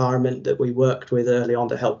Oxfordshire's Environment that we worked with early on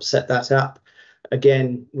to help set that up,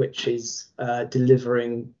 again, which is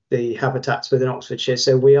delivering the habitats within Oxfordshire.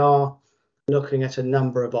 So we are looking at a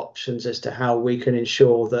number of options as to how we can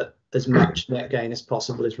ensure that as much net gain as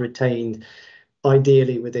possible is retained,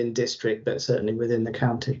 ideally within district, but certainly within the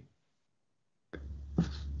county.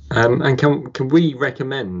 And can we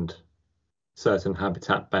recommend certain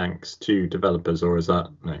habitat banks to developers, or is that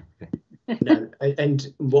no? No,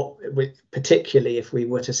 and particularly if we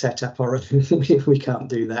were to set up our own, we can't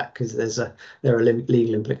do that, because there are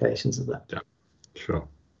legal implications of that. Yeah, sure.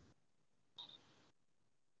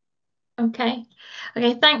 Okay,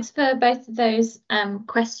 thanks for both of those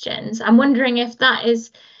questions. I'm wondering if that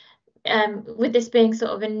is, with this being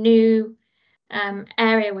sort of a new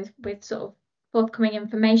area with sort of forthcoming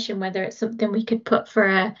information, whether it's something we could put for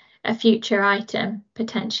a future item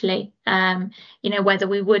potentially, whether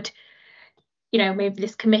we would, maybe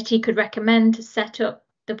this committee could recommend to set up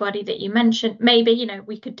the body that you mentioned. Maybe,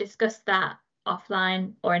 we could discuss that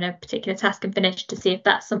offline or in a particular task and finish to see if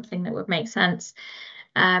that's something that would make sense.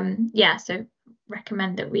 So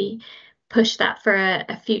recommend that we push that for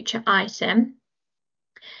a future item.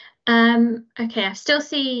 Okay, I still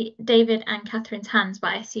see David and Catherine's hands,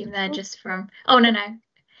 but I assume they're just from, oh no.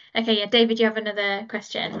 Okay, yeah, David, you have another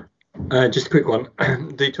question. Just a quick one.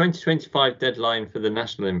 The 2025 deadline for the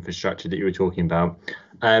national infrastructure that you were talking about,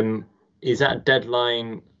 is that a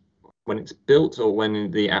deadline when it's built or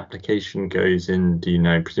when the application goes in? Do you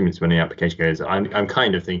know? Presumably it's when the application goes. I'm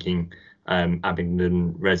kind of thinking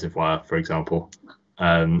Abingdon Reservoir, for example.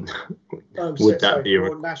 Would that be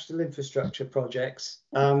for national infrastructure projects?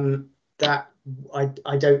 That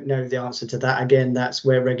I don't know the answer to that. Again, that's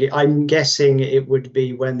where I'm guessing it would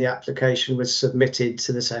be when the application was submitted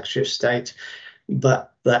to the Secretary of State,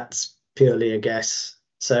 but that's purely a guess.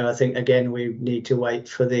 So I think, again, we need to wait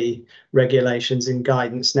for the regulations and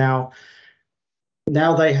guidance. Now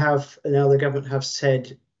the government have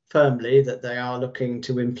said firmly that they are looking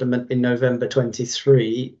to implement in November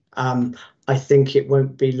 23. I think it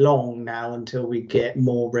won't be long now until we get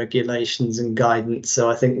more regulations and guidance. So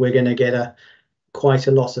I think we're going to get quite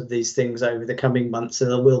a lot of these things over the coming months,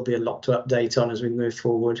 and there will be a lot to update on as we move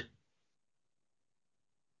forward.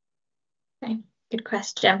 Okay, good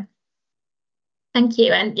question. Thank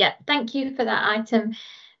you. And yeah, thank you for that item,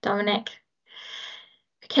 Dominic.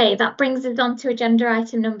 Okay, that brings us on to agenda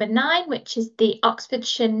item number 9, which is the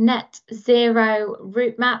Oxfordshire Net Zero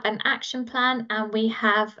route map and action plan. And we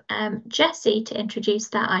have Jessie to introduce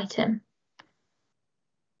that item.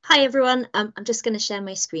 Hi, everyone. I'm just going to share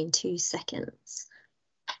my screen, 2 seconds.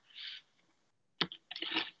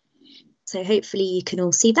 So hopefully you can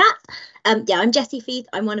all see that. I'm Jessie Feith.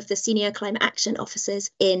 I'm one of the Senior Climate Action Officers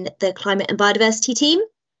in the Climate and Biodiversity team.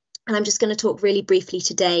 And I'm just going to talk really briefly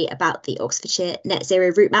today about the Oxfordshire Net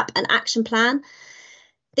Zero route map and action plan.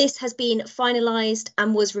 This has been finalised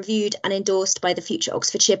and was reviewed and endorsed by the Future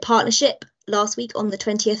Oxfordshire Partnership last week on the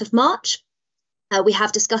 20th of March. We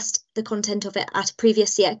have discussed the content of it at a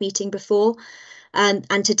previous SEAC meeting before, and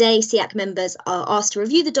today SEAC members are asked to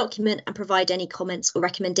review the document and provide any comments or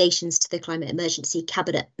recommendations to the Climate Emergency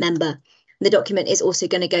Cabinet member. The document is also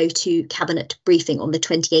going to go to Cabinet briefing on the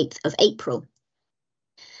 28th of April.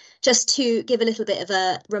 Just to give a little bit of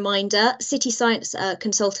a reminder, City Science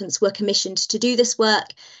consultants were commissioned to do this work,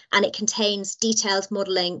 and it contains detailed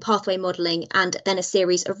modelling, pathway modelling, and then a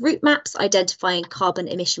series of route maps identifying carbon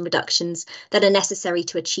emission reductions that are necessary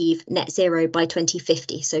to achieve net zero by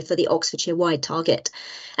 2050, so for the Oxfordshire-wide target.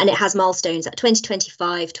 And it has milestones at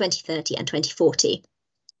 2025, 2030 and 2040.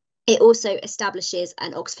 It also establishes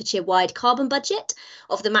an Oxfordshire-wide carbon budget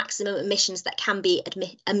of the maximum emissions that can be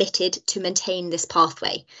emitted to maintain this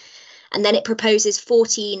pathway. And then it proposes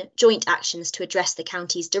 14 joint actions to address the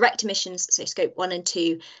county's direct emissions, so Scope 1 and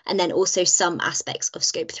 2, and then also some aspects of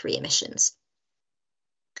Scope 3 emissions.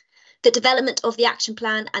 The development of the action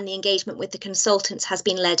plan and the engagement with the consultants has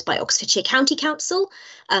been led by Oxfordshire County Council,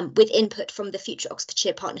 with input from the Future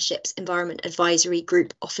Oxfordshire Partnerships Environment Advisory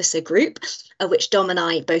Group Officer Group, which Dom and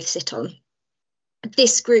I both sit on.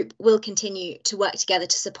 This group will continue to work together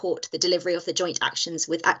to support the delivery of the joint actions,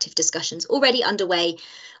 with active discussions already underway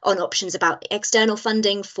on options about external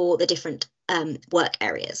funding for the different work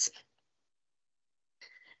areas.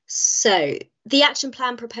 So the action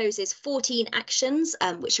plan proposes 14 actions,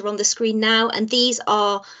 which are on the screen now, and these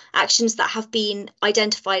are actions that have been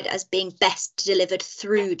identified as being best delivered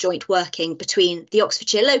through joint working between the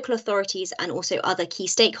Oxfordshire local authorities and also other key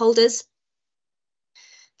stakeholders.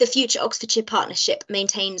 The Future Oxfordshire Partnership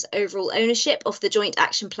maintains overall ownership of the joint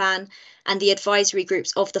action plan, and the advisory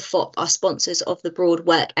groups of the FOP are sponsors of the broad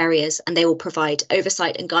work areas, and they will provide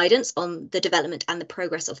oversight and guidance on the development and the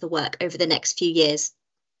progress of the work over the next few years.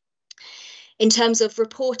 In terms of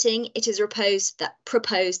reporting, it is proposed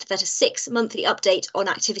that a 6 monthly update on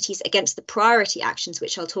activities against the priority actions,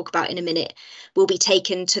 which I'll talk about in a minute, will be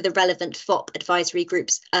taken to the relevant FOP advisory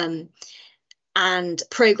groups and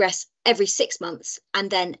progress every 6 months,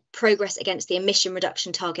 and then progress against the emission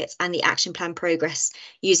reduction targets and the action plan progress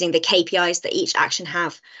using the KPIs that each action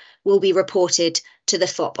have will be reported to the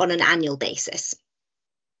FOP on an annual basis.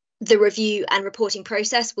 The review and reporting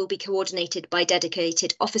process will be coordinated by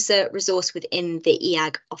dedicated officer resource within the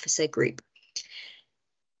EAG officer group.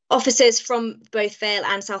 Officers from both Vale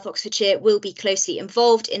and South Oxfordshire will be closely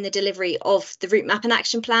involved in the delivery of the route map and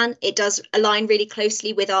action plan. It does align really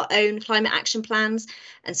closely with our own climate action plans,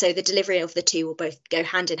 and so the delivery of the two will both go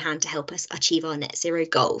hand in hand to help us achieve our net zero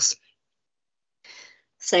goals.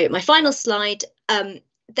 So my final slide, we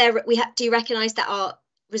do recognise that our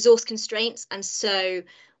resource constraints, and so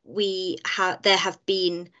it's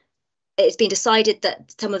been decided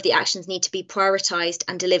that some of the actions need to be prioritised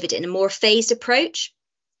and delivered in a more phased approach.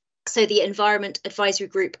 So the Environment Advisory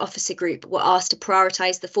Group Officer Group were asked to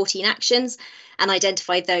prioritise the 14 actions and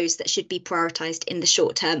identify those that should be prioritised in the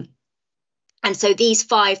short term. And so these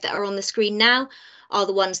 5 that are on the screen now are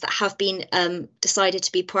the ones that have been decided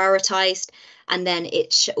to be prioritised, and then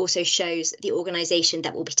it also shows the organisation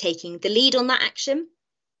that will be taking the lead on that action.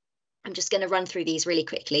 I'm just going to run through these really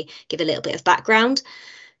quickly, give a little bit of background.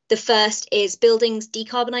 The first is buildings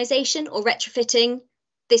decarbonisation or retrofitting.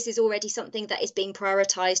 This is already something that is being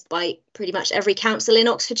prioritised by pretty much every council in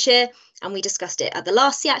Oxfordshire, and we discussed it at the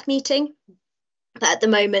last SEAC meeting. But at the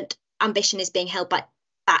moment, ambition is being held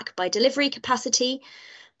back by delivery capacity,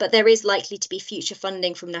 but there is likely to be future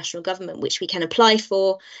funding from national government which we can apply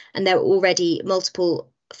for, and there are already multiple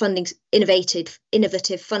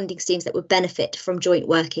innovative funding schemes that would benefit from joint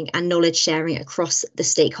working and knowledge sharing across the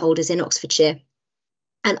stakeholders in Oxfordshire.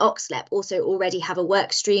 And Oxlep also already have a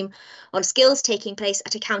work stream on skills taking place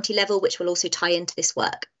at a county level, which will also tie into this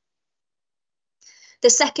work. The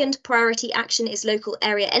second priority action is local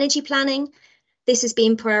area energy planning. This has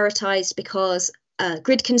been prioritised because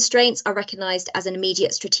grid constraints are recognised as an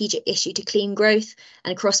immediate strategic issue to clean growth,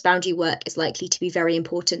 and cross-boundary work is likely to be very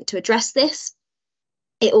important to address this.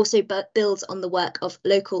 It also builds on the work of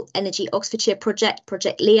Local Energy Oxfordshire Project,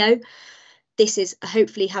 Project Leo. This is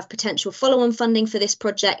hopefully have potential follow-on funding for this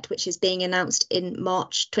project, which is being announced in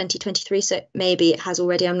March 2023. So maybe it has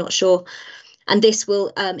already, I'm not sure. And this will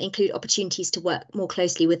include opportunities to work more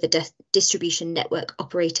closely with the distribution network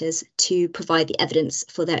operators to provide the evidence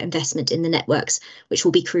for their investment in the networks, which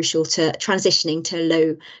will be crucial to transitioning to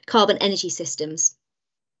low carbon energy systems.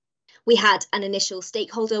 We had an initial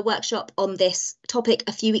stakeholder workshop on this topic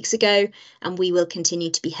a few weeks ago, and we will continue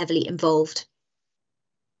to be heavily involved.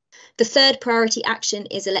 The third priority action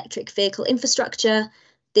is electric vehicle infrastructure.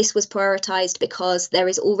 This was prioritised because there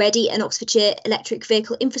is already an Oxfordshire electric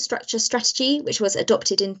vehicle infrastructure strategy, which was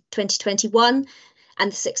adopted in 2021,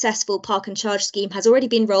 and the successful park and charge scheme has already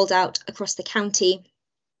been rolled out across the county.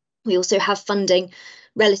 We also have funding,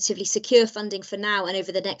 relatively secure funding for now and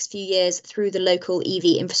over the next few years through the local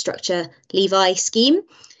EV infrastructure Levi scheme.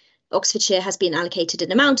 Oxfordshire has been allocated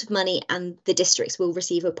an amount of money, and the districts will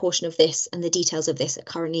receive a portion of this, and the details of this are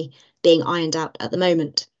currently being ironed out at the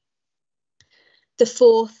moment. The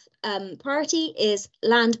fourth priority is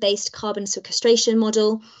land-based carbon sequestration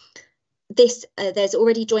model. There's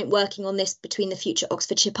already joint working on this between the Future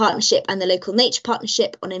Oxfordshire Partnership and the Local Nature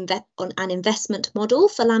Partnership on an investment model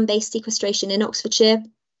for land-based sequestration in Oxfordshire.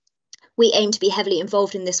 We aim to be heavily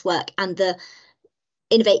involved in this work, and the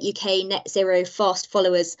Innovate UK Net Zero Fast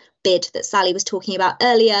Followers bid that Sally was talking about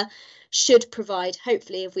earlier should provide,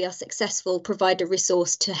 hopefully, if we are successful, provide a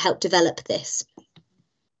resource to help develop this.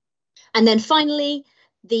 And then finally,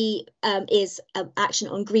 the is action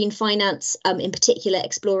on green finance, in particular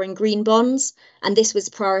exploring green bonds. And this was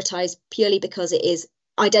prioritised purely because it is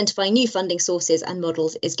identifying new funding sources and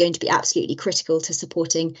models is going to be absolutely critical to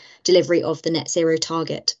supporting delivery of the net zero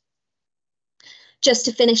target. Just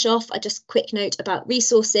to finish off, just a quick note about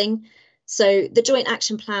resourcing. So the Joint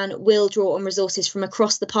Action Plan will draw on resources from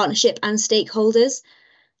across the partnership and stakeholders.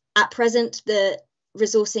 At present, the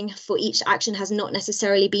resourcing for each action has not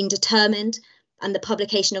necessarily been determined, and the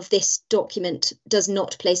publication of this document does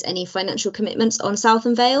not place any financial commitments on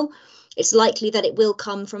Southern Vale. It's likely that it will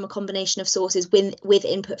come from a combination of sources with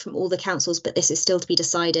input from all the councils, but this is still to be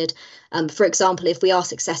decided. For example, if we are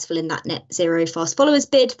successful in that net zero fast followers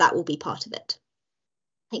bid, that will be part of it.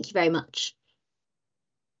 Thank you very much.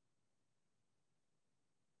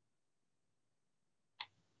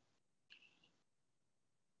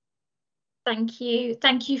 Thank you.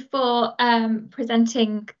 Thank you for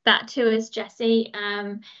presenting that to us, Jessie.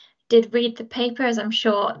 Did read the paper, as I'm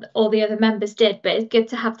sure all the other members did, but it's good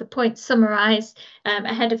to have the points summarised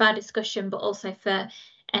ahead of our discussion, but also for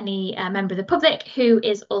any member of the public who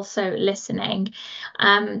is also listening.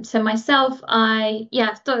 So myself, I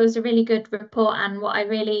thought it was a really good report, and what I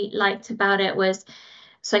really liked about it was,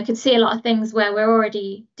 so I could see a lot of things where we're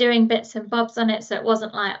already doing bits and bobs on it. So it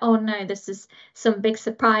wasn't like, oh no, this is some big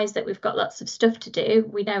surprise that we've got lots of stuff to do.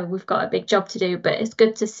 We know we've got a big job to do, but it's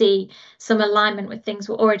good to see some alignment with things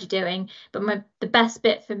we're already doing. But the best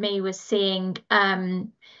bit for me was seeing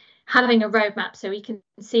having a roadmap, so we can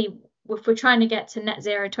see if we're trying to get to net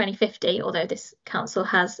zero 2050, although this council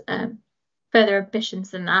has further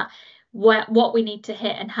ambitions than that, what we need to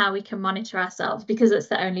hit and how we can monitor ourselves, because it's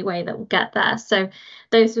the only way that we'll get there. So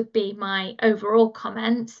those would be my overall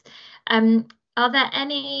comments. Are there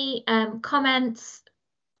any comments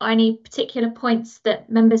or any particular points that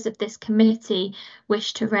members of this committee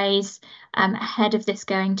wish to raise ahead of this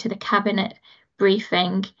going to the Cabinet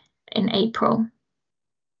briefing in April?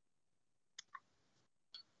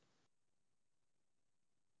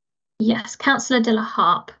 Yes, Councillor De La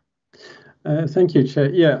Harpe. Thank you, Chair.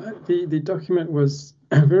 Yeah, the document was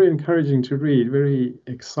very encouraging to read, very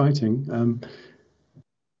exciting.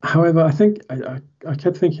 However, I think I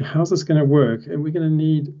kept thinking, how's this going to work? Are we going to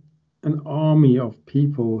need an army of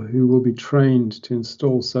people who will be trained to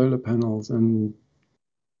install solar panels and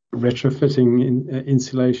retrofitting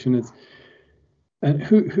insulation? And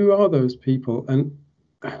who are those people? And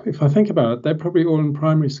if I think about it, they're probably all in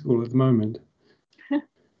primary school at the moment.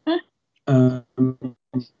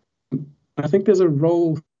 I think there's a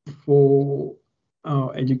role for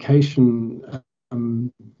our educations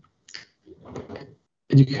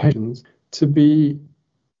to be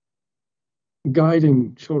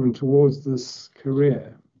guiding children towards this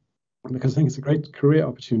career, because I think it's a great career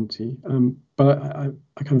opportunity. But I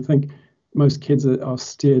kind of think most kids are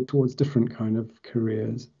steered towards different kind of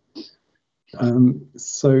careers.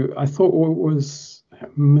 So I thought what was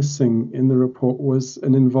missing in the report was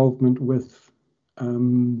an involvement with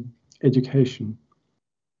education.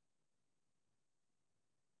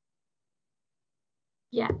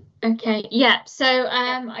 Yeah, okay, yeah, so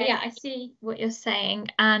I see what you're saying,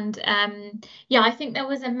 and I think there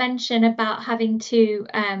was a mention about having to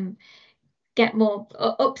get more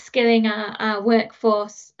upskilling our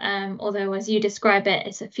workforce, although as you describe it,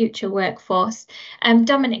 it's a future workforce.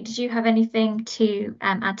 Dominic, did you have anything to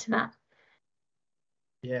add to that?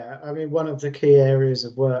 Yeah, I mean, one of the key areas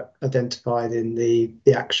of work identified in the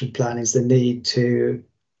action plan is the need to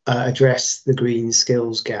address the green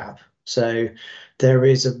skills gap. So there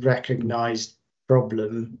is a recognised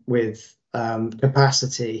problem with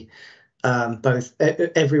capacity, both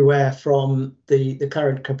everywhere from the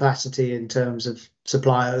current capacity in terms of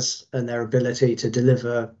suppliers and their ability to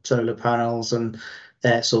deliver solar panels and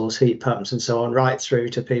air source heat pumps and so on, right through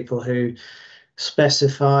to people who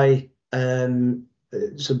specify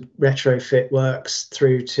some retrofit works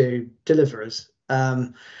through to deliverers,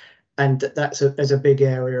 and that's a big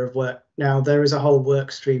area of work. Now there is a whole work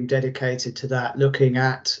stream dedicated to that, looking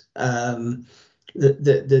at the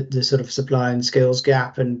sort of supply and skills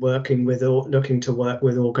gap, and looking to work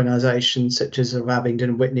with organisations such as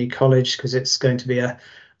Abingdon and Whitney College, because it's going to be a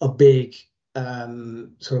big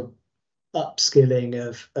sort of upskilling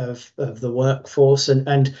of the workforce,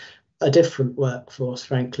 and a different workforce,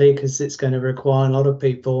 frankly, because it's going to require a lot of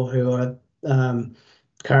people who are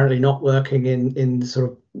currently not working in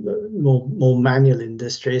sort of more manual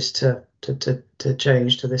industries to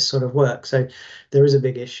change to this sort of work. So there is a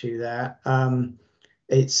big issue there.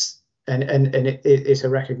 It's it's a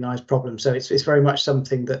recognised problem. So it's very much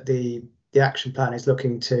something that the action plan is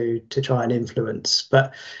looking to try and influence.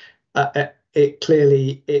 But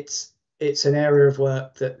it's an area of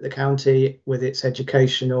work that the county, with its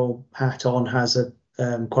educational hat on, has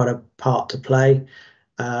quite a part to play.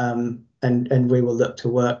 And we will look to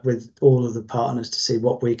work with all of the partners to see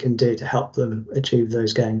what we can do to help them achieve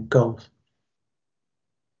those goals.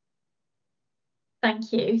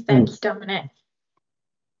 Thank you. Thank you, Dominic.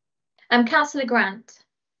 Councillor Grant.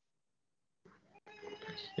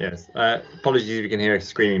 Yes, apologies if you can hear a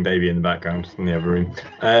screaming baby in the background in the other room.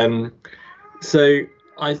 So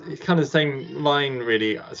it's kind of the same line,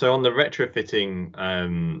 really. So on the retrofitting,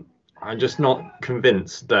 I'm just not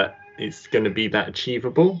convinced that it's going to be that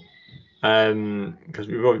achievable, because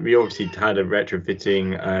we obviously had a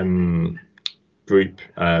retrofitting group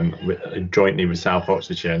jointly with South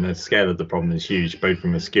Oxfordshire, and the scale of the problem is huge, both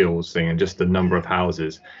from a skills thing and just the number of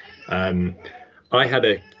houses. I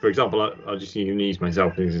had for example, I'll just use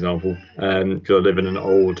myself as an example, because I live in an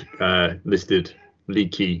old listed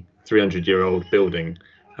leaky 300-year-old building,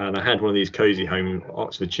 and I had one of these Cozy Home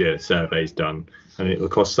Oxfordshire surveys done, and it will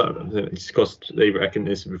cost, they reckon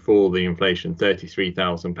this before the inflation,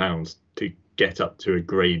 £33,000 to get up to a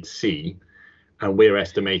grade C, and we're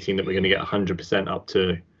estimating that we're going to get 100% up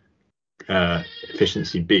to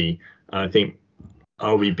efficiency B. And I think,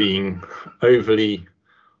 are we being overly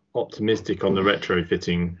optimistic on the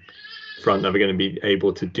retrofitting front that we're going to be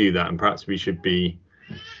able to do that? And perhaps we should be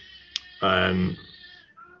a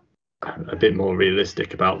bit more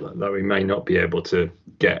realistic about that we may not be able to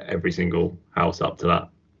get every single house up to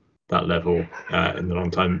that level in the long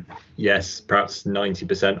time. Yes, perhaps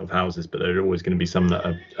 90% of houses, but there are always going to be some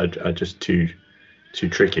that are just too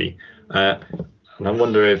tricky. And I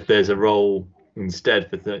wonder if there's a role instead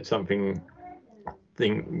for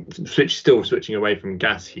switching away from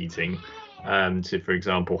gas heating to, for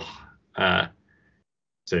example, the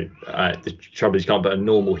trouble is you can't put a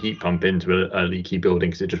normal heat pump into a leaky building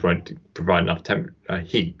because it just won't provide enough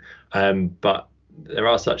heat. But there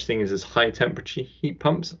are such things as high temperature heat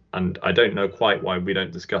pumps, and I don't know quite why we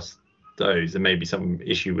don't discuss those. There may be some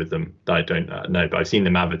issue with them that I don't know, but I've seen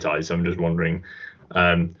them advertised, so I'm just wondering,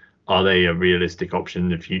 are they a realistic option in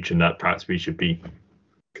the future, and that perhaps we should be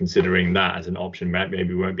considering that as an option? Maybe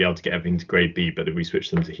we won't be able to get everything to grade B, but if we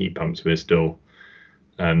switch them to heat pumps, we're still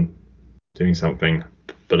doing something.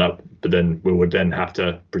 But then we would then have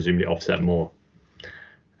to presumably offset more.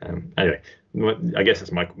 Anyway, I guess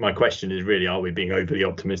that's my question is really, are we being overly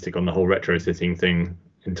optimistic on the whole retrofitting thing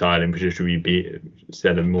entirely, and should we be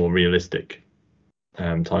set a more realistic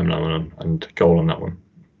timeline and goal on that one?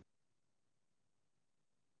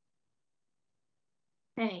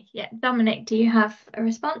 Okay, yeah, Dominic, do you have a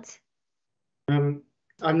response? I'm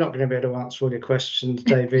not going to be able to answer all your questions,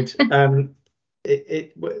 David.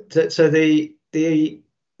 So the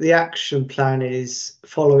action plan is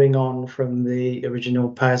following on from the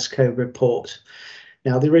original PASCO report.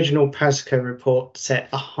 Now, the original PASCO report set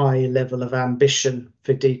a high level of ambition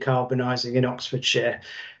for decarbonising in Oxfordshire,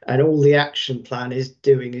 and all the action plan is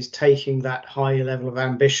doing is taking that high level of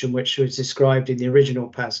ambition, which was described in the original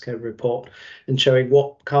PASCO report, and showing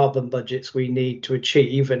what carbon budgets we need to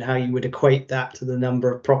achieve and how you would equate that to the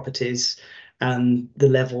number of properties and the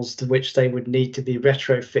levels to which they would need to be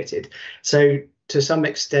retrofitted. So to some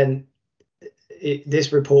extent,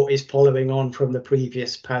 this report is following on from the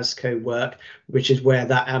previous PASCO work, which is where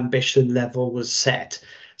that ambition level was set.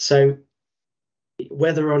 So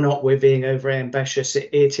whether or not we're being over ambitious,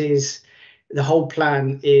 it is, the whole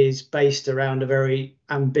plan is based around a very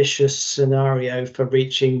ambitious scenario for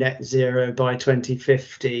reaching net zero by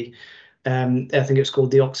 2050. I think it's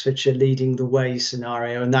called the Oxfordshire Leading the Way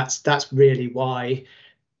scenario, and that's really why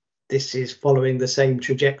this is following the same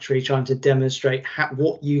trajectory, trying to demonstrate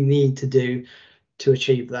what you need to do to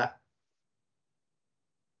achieve that.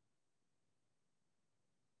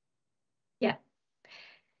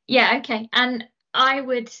 Yeah, okay. And I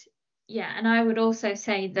would also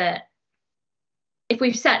say that if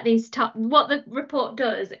we've set these what the report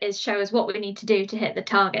does is show us what we need to do to hit the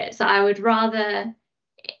target. So I would rather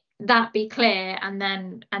that be clear, and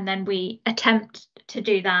then we attempt to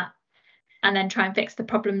do that, and then try and fix the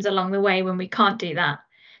problems along the way when we can't do that.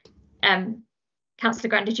 Councillor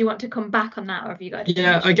Grant, did you want to come back on that, or have you got?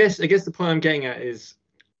 Yeah, I guess the point I'm getting at is,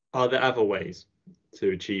 are there other ways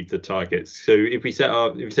to achieve the targets? So if we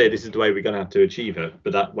say this is the way we're going to have to achieve it,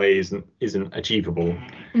 but that way isn't achievable,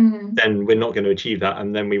 then we're not going to achieve that,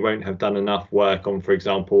 and then we won't have done enough work on, for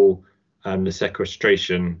example, the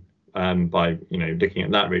sequestration by looking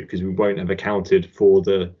at that route, because we won't have accounted for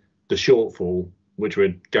the shortfall which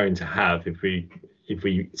we're going to have if we if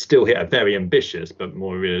we still hit a very ambitious but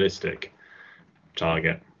more realistic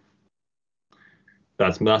target.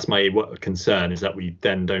 That's my concern, is that we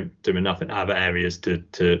then don't do enough in other areas to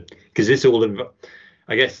because this all,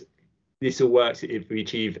 I guess this all works if we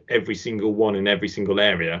achieve every single one in every single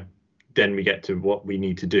area, then we get to what we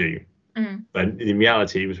need to do. But in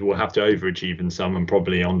reality, we'll have to overachieve in some and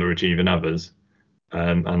probably underachieve in others.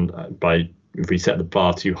 If we set the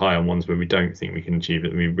bar too high on ones where we don't think we can achieve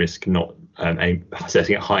it, we risk not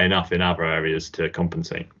setting it high enough in other areas to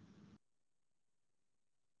compensate.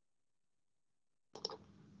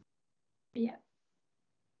 Yeah.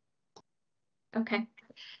 Okay.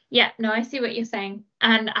 Yeah, no, I see what you're saying.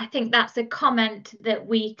 And I think that's a comment that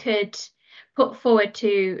we could put forward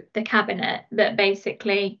to the Cabinet, that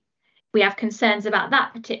basically we have concerns about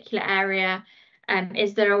that particular area.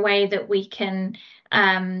 Is there a way that we can,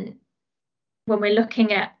 when we're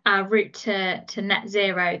looking at our route to net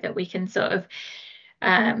zero, that we can sort of,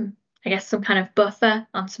 I guess, some kind of buffer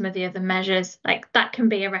on some of the other measures? Like, that can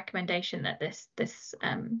be a recommendation that this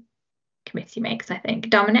committee makes, I think.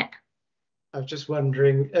 Dominic? I was just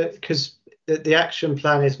wondering, because the action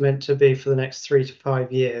plan is meant to be for the next 3 to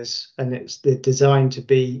 5 years, and it's designed to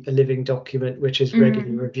be a living document which is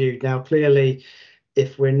regularly reviewed. Now, clearly,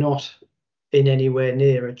 if we're not in anywhere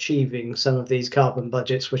near achieving some of these carbon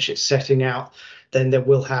budgets which it's setting out, then there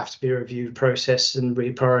will have to be a review process and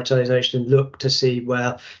reprioritization, and look to see,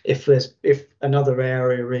 well, if another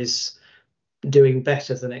area is doing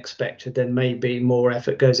better than expected, then maybe more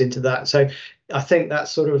effort goes into that. So I think that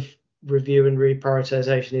sort of review and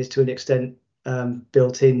reprioritization is to an extent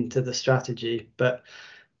built into the strategy. But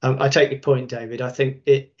I take your point, David. I think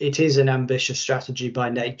it is an ambitious strategy by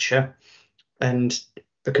nature, and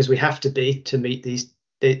because we have to meet these,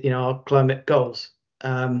 our climate goals.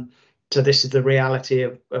 So this is the reality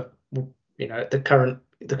of the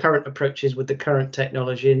current approaches with the current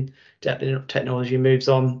technology, and technology moves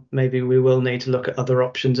on. Maybe we will need to look at other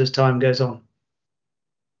options as time goes on.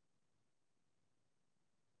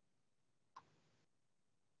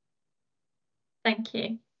 Thank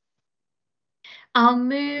you. I'll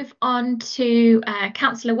move on to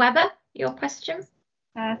Councillor Webber, your question.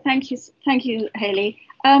 Thank you, Hayley.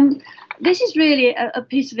 This is really a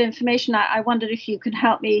piece of information I wondered if you could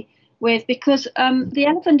help me with, because the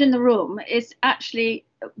elephant in the room is actually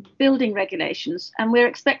building regulations, and we're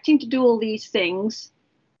expecting to do all these things,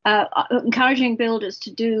 encouraging builders to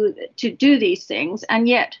do these things, and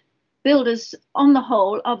yet builders on the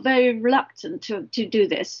whole are very reluctant to do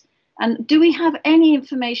this. And do we have any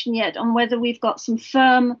information yet on whether we've got some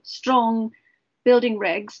firm, strong building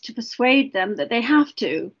regs to persuade them that they have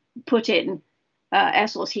to put in air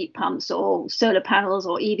source heat pumps or solar panels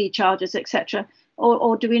or EV chargers, etc.,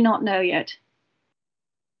 or do we not know yet?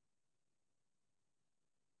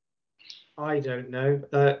 I don't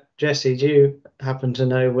know. Jessie, do you happen to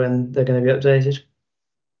know when they're going to be updated?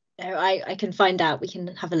 No, I can find out. We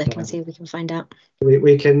can have a look and see if we can find out.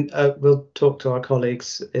 We can. We'll talk to our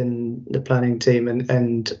colleagues in the planning team,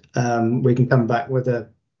 and we can come back with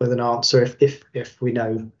an answer if we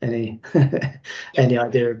know any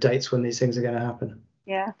idea of dates when these things are going to happen.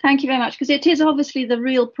 Yeah, thank you very much, because it is obviously the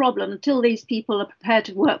real problem. Until these people are prepared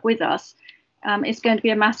to work with us, it's going to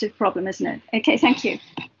be a massive problem, isn't it? Okay, thank you.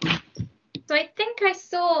 So I think I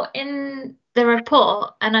saw in the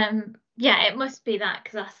report, and yeah, it must be that,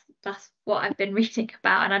 because that's what I've been reading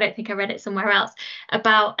about, and I don't think I read it somewhere else,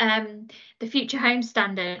 about the Future Home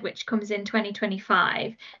Standard, which comes in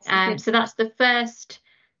 2025. So that's the first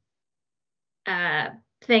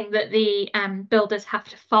thing that the builders have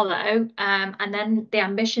to follow, and then the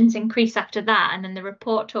ambitions increase after that. And then the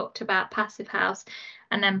report talked about Passive House,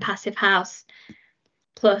 and then Passive House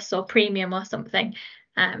Plus or Premium or something.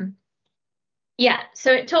 Yeah,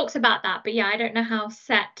 so it talks about that, but yeah, I don't know how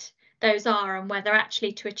set those are, and whether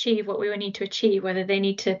actually to achieve what we will need to achieve, whether they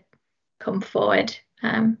need to come forward,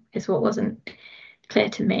 is what wasn't clear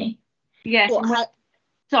to me. Yes.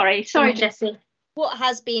 Sorry, Jessie. What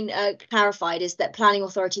has been clarified is that planning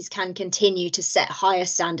authorities can continue to set higher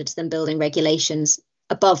standards than building regulations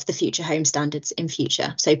above the Future Home Standards in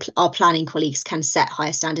future. So our planning colleagues can set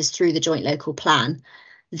higher standards through the joint local plan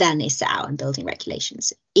than is set out in building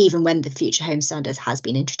regulations, even when the Future Home Standards has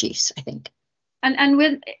been introduced, I think. And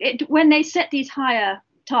when they set these higher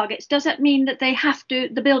targets, does that mean that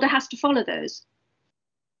the builder has to follow those?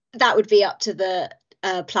 That would be up to the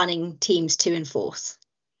planning teams to enforce.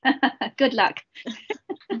 Good luck.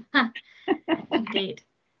 Indeed.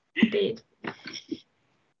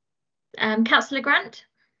 Councillor Grant?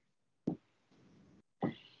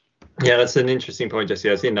 Yeah, that's an interesting point, Jessie.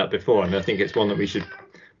 I've seen that before, and I think it's one that we should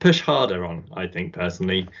push harder on, I think,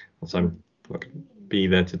 personally. So I'm be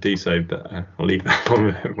there to do so, but I'll leave that on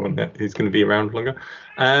with everyone who's going to be around longer.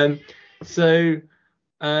 So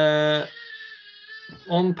on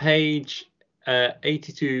page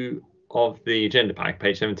 82 of the agenda pack,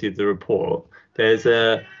 page 70 of the report, there's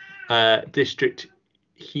a district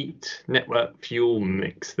heat network fuel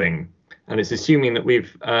mix thing, and it's assuming that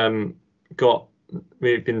we've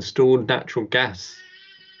installed natural gas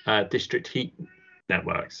district heat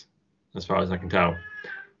networks, as far as I can tell.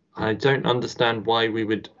 I don't understand why we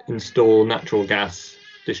would install natural gas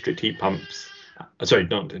district heat pumps, sorry,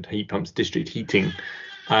 not heat pumps, district heating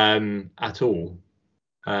at all,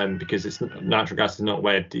 because natural gas is not a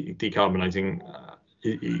way of decarbonising.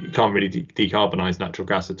 You can't really decarbonise natural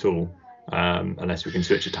gas at all, unless we can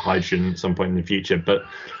switch it to hydrogen at some point in the future. But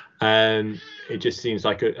it just seems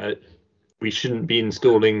like we shouldn't be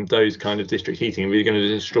installing those kind of district heating. If we're going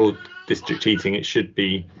to install district heating, it should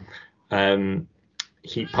be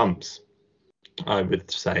heat pumps, I would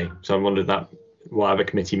say. So I wondered what other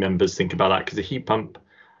committee members think about that, because a heat pump,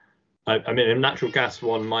 I mean, a natural gas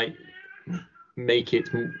one might make it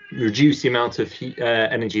reduce the amount of heat,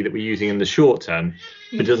 energy that we're using in the short term,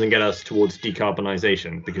 but doesn't get us towards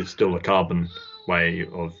decarbonisation, because it's still a carbon way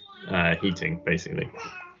of heating, basically.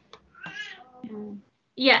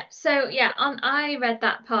 Yeah, so yeah, I read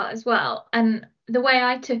that part as well, and the way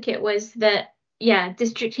I took it was that, yeah,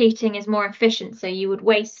 district heating is more efficient, so you would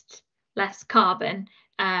waste less carbon,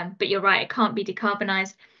 but you're right, it can't be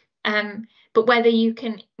decarbonised. But whether you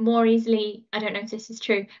can more easily, I don't know if this is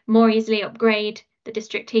true, more easily upgrade the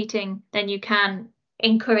district heating, then you can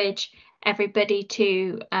encourage everybody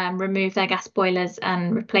to remove their gas boilers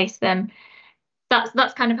and replace them.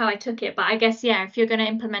 That's kind of how I took it. But I guess, yeah, if you're going to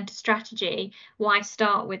implement a strategy, why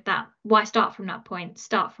start with that? Why start from that point?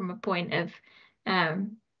 Start from a point of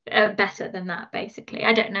better than that, basically.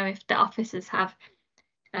 I don't know if the officers have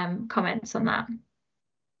comments on that.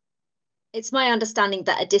 It's my understanding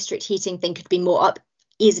that a district heating thing could be more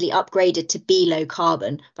easily upgraded to be low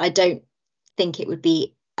carbon, but I don't think it would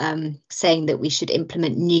be saying that we should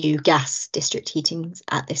implement new gas district heatings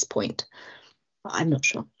at this point. I'm not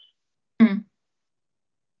sure.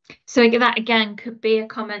 So that again could be a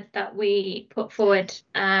comment that we put forward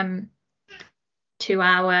to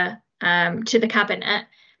the cabinet.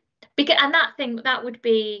 And that would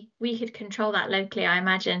be, we could control that locally, I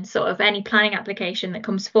imagine, sort of any planning application that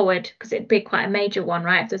comes forward, because it'd be quite a major one,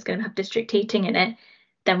 right? If there's going to have district heating in it,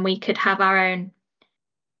 then we could have our own,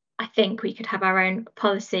 I think we could have our own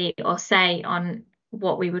policy or say on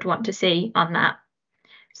what we would want to see on that.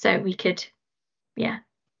 So we could, yeah,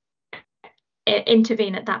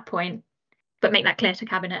 intervene at that point, but make that clear to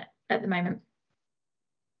cabinet at the moment.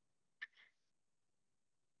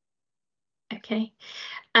 Okay.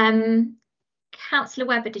 Councillor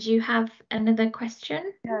Webber, did you have another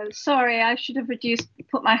question? No, sorry, I should have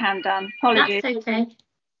put my hand down. Apologies. That's okay,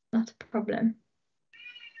 not a problem.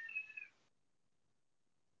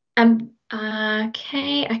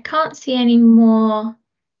 Okay, I can't see any more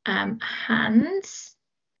hands.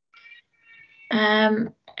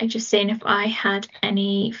 I'm just seeing if I had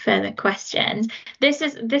any further questions. This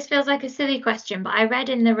feels like a silly question, but I read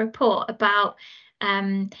in the report about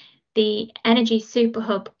the Energy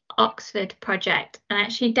Superhub Oxford project, and I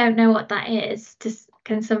actually don't know what that is.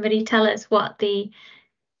 Can somebody tell us what the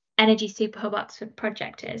Energy Superhub Oxford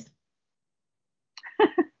project is? I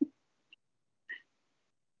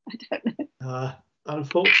don't know.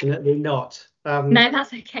 Unfortunately not. No,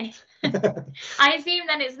 that's okay. I assume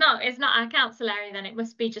then it's not our council area, then it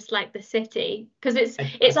must be just like the city, because it's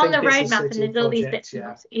on the roadmap and there's all these bits.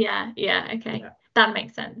 Yeah, okay. Yeah. That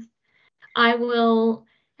makes sense. I will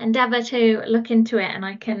endeavour to look into it, and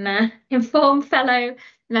I can inform fellow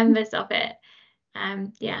members of it.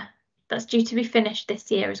 Yeah, that's due to be finished this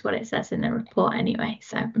year is what it says in the report anyway,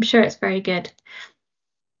 so I'm sure it's very good.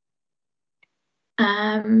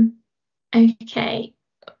 Okay,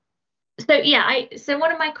 so yeah, so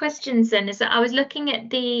one of my questions then is that I was looking at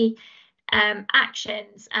the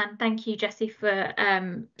actions, and thank you, Jessie, for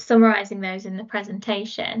summarising those in the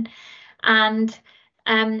presentation, and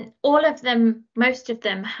most of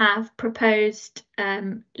them have proposed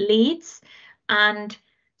leads, and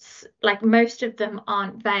like most of them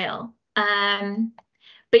aren't Vale.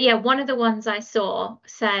 But yeah, one of the ones I saw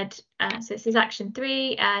said, so this is action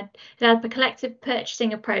 3, develop a collective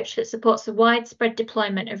purchasing approach that supports the widespread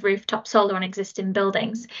deployment of rooftop solar on existing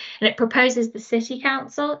buildings. And it proposes the City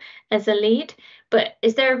Council as a lead. But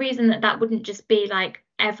is there a reason that wouldn't just be like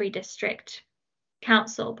every district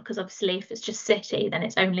council? Because obviously if it's just city, then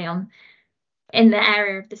it's only in the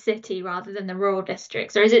area of the city rather than the rural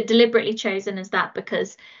districts. Or is it deliberately chosen as that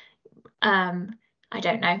because I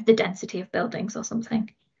don't know, the density of buildings or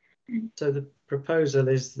something. So the proposal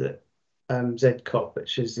is that ZCOP,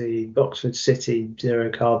 which is the Oxford City Zero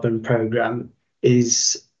Carbon Programme,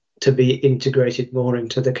 is to be integrated more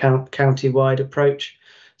into the county-wide approach.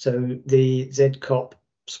 So the ZCOP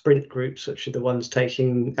sprint groups, which are the ones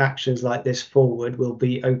taking actions like this forward, will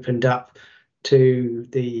be opened up to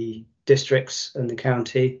the districts and the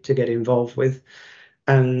county to get involved with.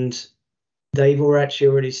 And they've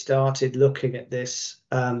already started looking at this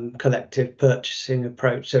collective purchasing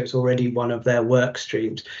approach. So it's already one of their work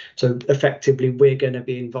streams. So effectively, we're going to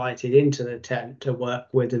be invited into the tent to work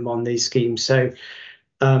with them on these schemes. So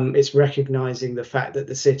it's recognising the fact that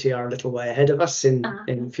the city are a little way ahead of us in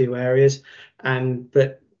a few areas,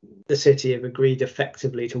 but the city have agreed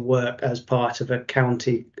effectively to work as part of a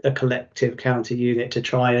collective county unit to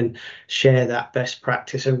try and share that best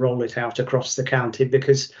practice and roll it out across the county,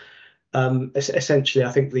 because essentially,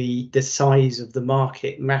 I think the size of the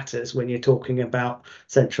market matters when you're talking about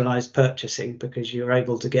centralised purchasing, because you're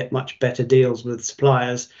able to get much better deals with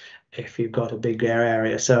suppliers if you've got a bigger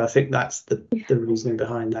area. So I think that's the reasoning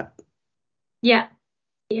behind that. Yeah,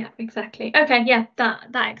 exactly. Okay, yeah,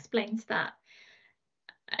 that explains that.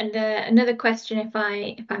 And another question, if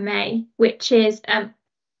I may, which is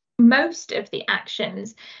most of the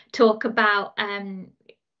actions talk about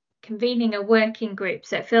convening a working group.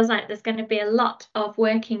 So it feels like there's going to be a lot of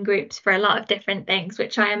working groups for a lot of different things,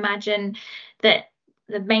 which I imagine that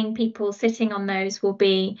the main people sitting on those will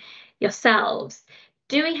be yourselves.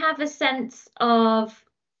 Do we have a sense of,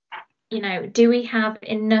 do we have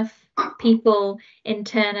enough people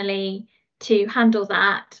internally to handle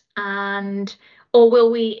that? Or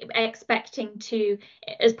will we be expecting to,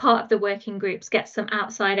 as part of the working groups, get some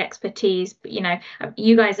outside expertise?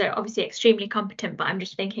 You guys are obviously extremely competent, but I'm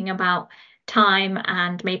just thinking about time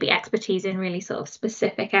and maybe expertise in really sort of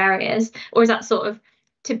specific areas. Or is that sort of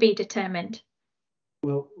to be determined?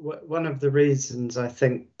 Well, one of the reasons I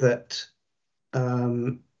think that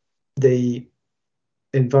the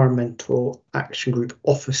Environmental Action Group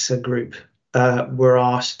Officer Group were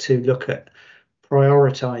asked to look at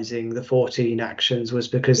prioritising the 14 actions was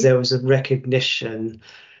because there was a recognition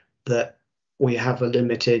that we have a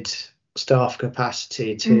limited staff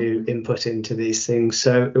capacity to input into these things.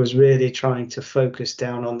 So it was really trying to focus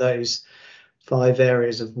down on those 5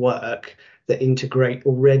 areas of work that integrate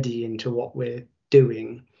already into what we're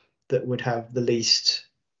doing, that would have the least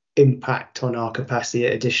impact on our capacity,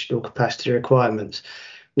 additional capacity requirements.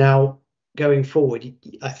 Now, going forward,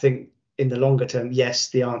 I think in the longer term, yes,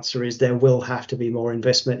 the answer is there will have to be more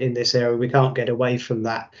investment in this area. We can't get away from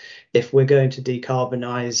that. If we're going to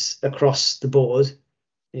decarbonise across the board,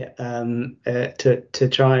 to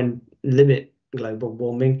try and limit global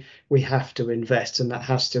warming, we have to invest, and that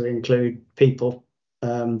has to include people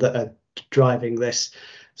that are driving this.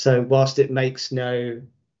 So whilst it makes no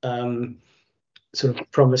sort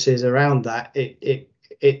of promises around that,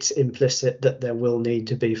 it's implicit that there will need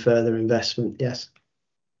to be further investment. Yes.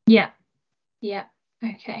 Yeah.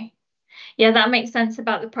 Okay. Yeah, that makes sense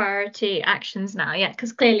about the priority actions now. Yeah,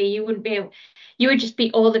 because clearly you would just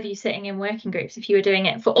be all of you sitting in working groups if you were doing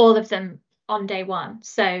it for all of them on day one.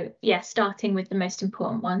 So yeah, starting with the most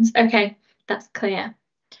important ones. Okay, that's clear.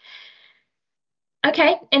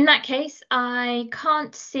 Okay, in that case, I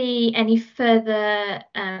can't see any further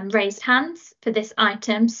raised hands for this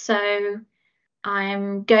item. So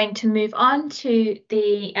I'm going to move on to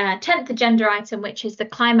the 10th agenda item, which is the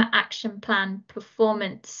Climate Action Plan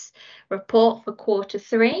Performance Report for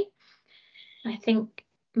Q3. I think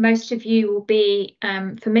most of you will be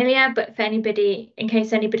familiar, but in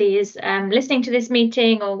case anybody is listening to this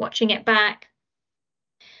meeting or watching it back,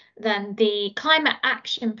 then the Climate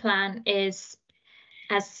Action Plan is,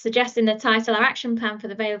 as suggested in the title, our action plan for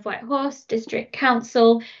the Vale of Whitehorse District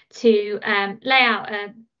Council to lay out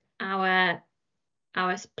our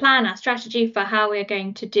plan, our strategy for how we're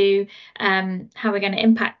going to do, how we're going to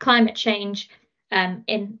impact climate change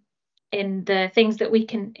in the things that we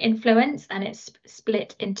can influence, and it's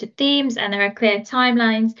split into themes, and there are clear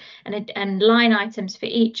timelines and line items for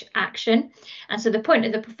each action. And so the point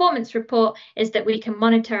of the performance report is that we can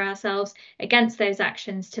monitor ourselves against those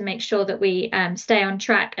actions to make sure that we stay on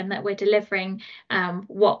track and that we're delivering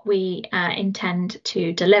what we intend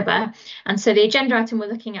to deliver. And so the agenda item we're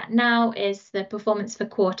looking at now is the performance for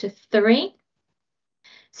Q3.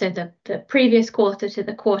 So the previous quarter to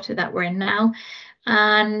the quarter that we're in now.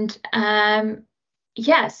 And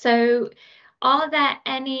so are there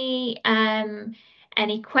any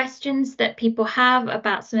any questions that people have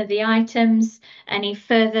about some of the items, any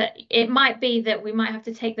further. It might be that we might have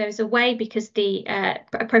to take those away because the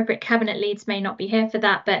appropriate cabinet leads may not be here for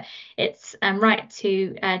that, but it's right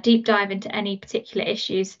to deep dive into any particular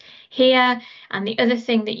issues here. And the other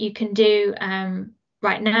thing that you can do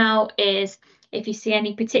right now is, if you see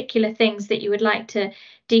any particular things that you would like to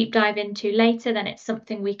deep dive into later, then it's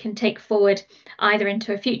something we can take forward either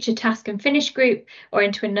into a future task and finish group or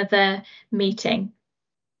into another meeting.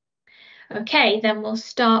 Okay, then we'll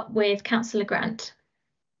start with Councillor Grant.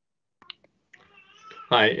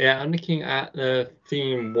 Hi, yeah, I'm looking at the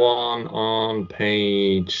theme 1 on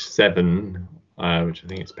page 7, which I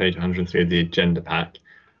think it's page 103 of the agenda pack.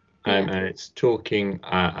 And it's talking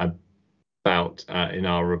about in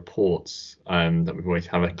our reports that we always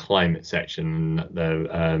have a climate section, and there's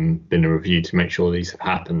been a review to make sure these have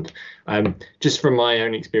happened. Just from my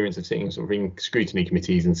own experience of sitting sort of in scrutiny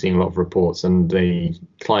committees and seeing a lot of reports, and the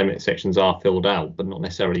climate sections are filled out, but not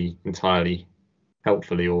necessarily entirely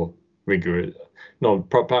helpfully or rigorous.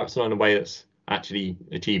 Perhaps not in a way that's actually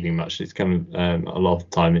achieving much. It's kind of a lot of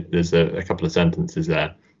the time there's a couple of sentences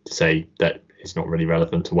there to say that it's not really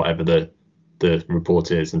relevant to whatever the report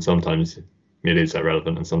is, and sometimes it is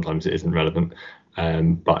relevant and sometimes it isn't relevant.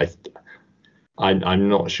 But I'm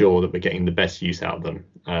not sure that we're getting the best use out of them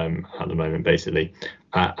at the moment, basically.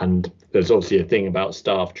 And there's obviously a thing about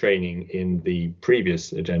staff training in the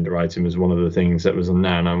previous agenda item as one of the things that was on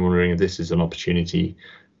now, and I'm wondering if this is an opportunity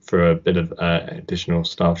for a bit of additional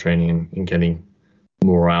staff training and getting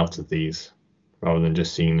more out of these rather than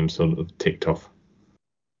just seeing them sort of ticked off.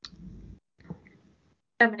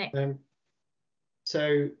 Dominic.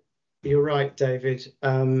 So you're right, David.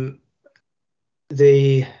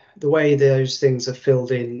 The way those things are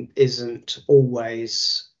filled in isn't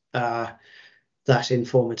always that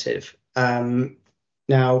informative.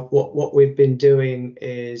 Now, what we've been doing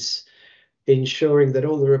is ensuring that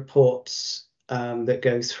all the reports that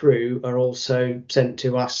go through are also sent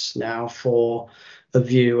to us now for a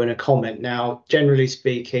view and a comment. Now, generally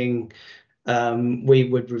speaking, we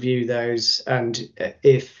would review those, and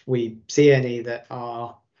if we see any that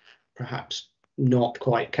are perhaps not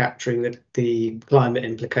quite capturing the climate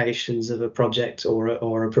implications of a project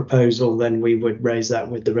or a proposal, then we would raise that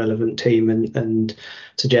with the relevant team and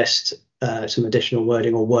suggest some additional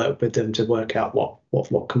wording or work with them to work out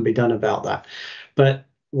what can be done about that. But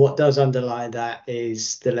what does underlie that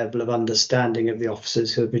is the level of understanding of the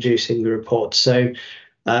officers who are producing the report. So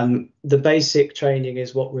the basic training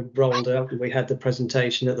is what we've rolled out. We had the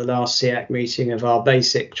presentation at the last SEAC meeting of our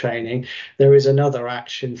basic training. There is another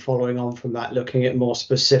action following on from that, looking at more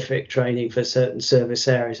specific training for certain service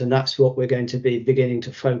areas, and that's what we're going to be beginning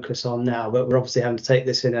to focus on now. But we're obviously having to take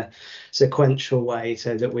this in a sequential way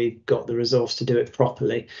so that we've got the resource to do it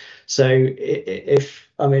properly. So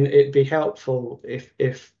it'd be helpful if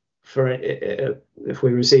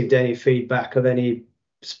we received any feedback of any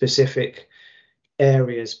specific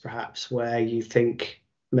areas perhaps where you think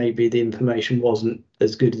maybe the information wasn't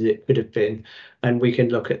as good as it could have been, and we can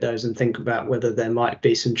look at those and think about whether there might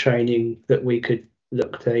be some training that we could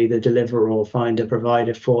look to either deliver or find a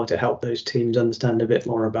provider for to help those teams understand a bit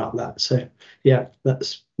more about that. So yeah,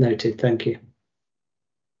 that's noted. Thank you.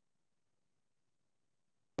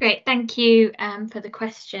 Great, thank you for the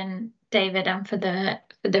question, David, and for the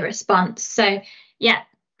response. So yeah,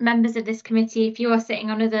 members of this committee, if you are sitting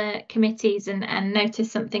on other committees and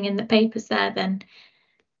notice something in the papers there, then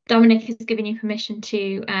Dominic has given you permission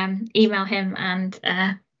to email him and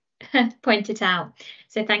point it out.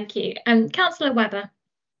 So thank you. Councillor Webber.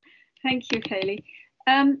 Thank you, Kaylee.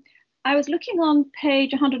 I was looking on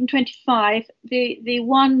page 125, the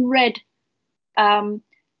one red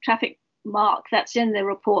traffic mark that's in the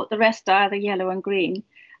report, the rest are either yellow and green.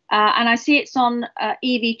 And I see it's on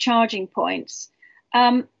EV charging points.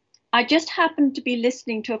 I just happened to be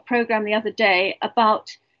listening to a program the other day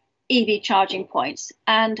about EV charging points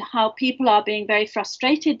and how people are being very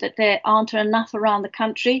frustrated that there aren't enough around the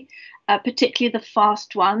country, particularly the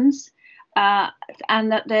fast ones,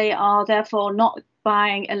 and that they are therefore not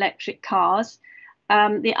buying electric cars.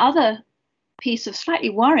 The other piece of slightly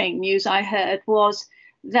worrying news I heard was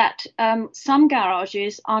that some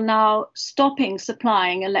garages are now stopping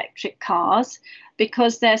supplying electric cars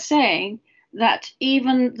because they're saying that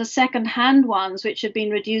even the second-hand ones, which have been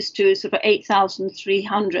reduced to sort of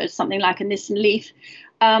 8,300, something like a Nissan Leaf,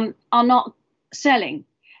 are not selling.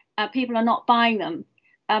 People are not buying them,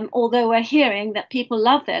 although we're hearing that people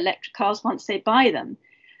love their electric cars once they buy them.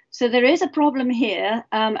 So there is a problem here,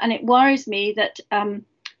 and it worries me that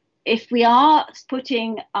if we are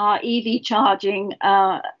putting our EV charging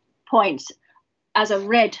points as a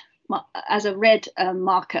red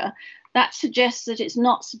marker, that suggests that it's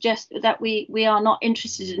not that we are not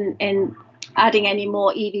interested in adding any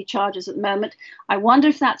more EV chargers at the moment. I wonder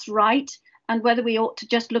if that's right, and whether we ought to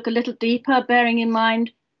just look a little deeper, bearing in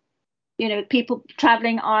mind, people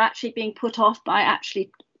traveling are actually being put off by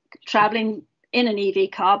actually traveling in an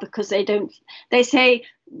EV car because they say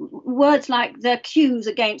words like the queues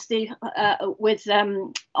against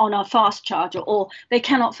on a fast charger, or they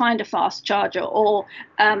cannot find a fast charger, or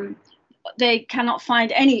they cannot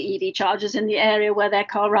find any EV chargers in the area where their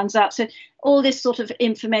car runs out. So all this sort of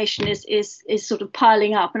information is sort of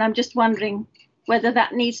piling up, and I'm just wondering whether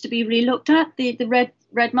that needs to be relooked at, the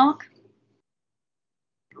red mark.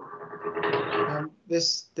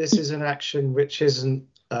 This is an action which isn't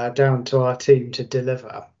down to our team to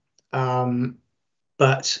deliver,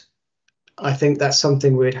 but I think that's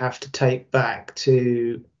something we'd have to take back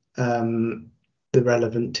to the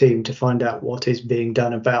relevant team to find out what is being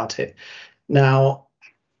done about it. Now,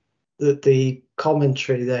 the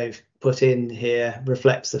commentary they've put in here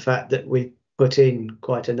reflects the fact that we put in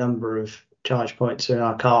quite a number of charge points in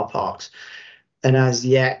our car parks, and as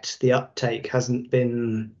yet the uptake hasn't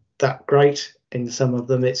been that great in some of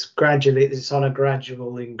them. It's on a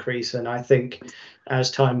gradual increase, and I think as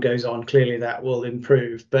time goes on, clearly that will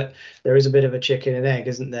improve. But there is a bit of a chicken and egg,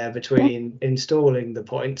 isn't there, between installing the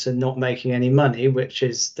points and not making any money, which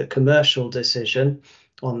is the commercial decision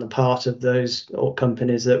on the part of those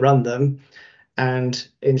companies that run them, and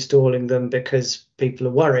installing them because people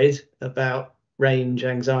are worried about range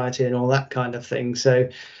anxiety and all that kind of thing. So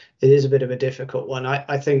it is a bit of a difficult one.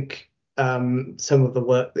 I think some of the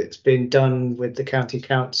work that's been done with the county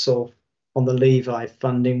council on the Levi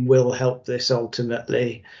funding will help this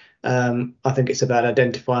ultimately. I think it's about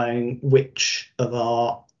identifying which of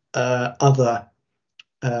our other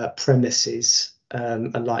premises are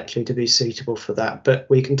likely to be suitable for that, but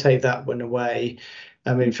we can take that one away.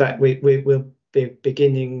 In fact, we'll be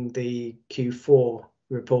beginning the Q4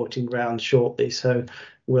 reporting round shortly, so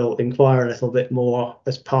we'll inquire a little bit more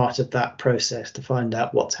as part of that process to find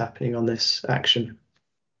out what's happening on this action.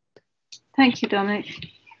 Thank you, Dominic.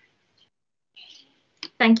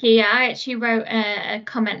 Thank you. Yeah, I actually wrote a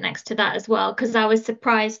comment next to that as well, because I was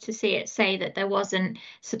surprised to see it say that there wasn't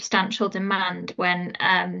substantial demand when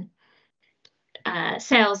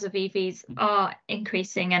sales of EVs are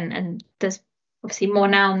increasing, and there's obviously more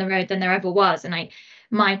now on the road than there ever was. And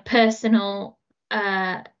my personal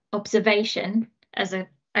observation as a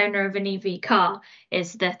owner of an EV car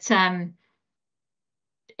is that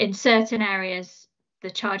in certain areas the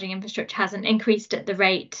charging infrastructure hasn't increased at the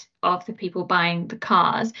rate of the people buying the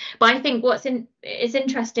cars. But I think it's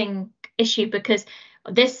interesting issue, because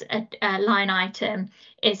this line item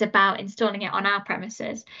is about installing it on our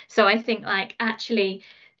premises. So I think actually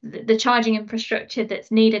the charging infrastructure that's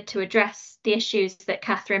needed to address the issues that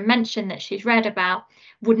Catherine mentioned that she's read about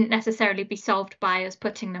wouldn't necessarily be solved by us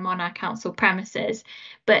putting them on our council premises.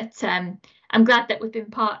 But I'm glad that we've been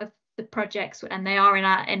part of the projects, and they are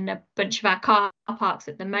in a bunch of our car parks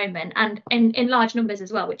at the moment, and in large numbers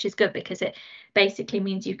as well, which is good, because it basically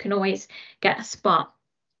means you can always get a spot.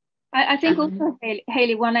 I think also,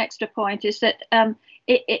 Hayley, one extra point is that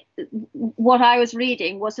what I was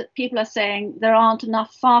reading was that people are saying there aren't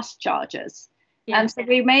enough fast chargers. Yeah. So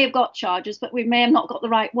we may have got chargers, but we may have not got the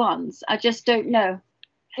right ones. I just don't know.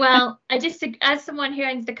 Well, I disagree. As someone who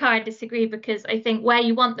owns the car, I disagree, because I think where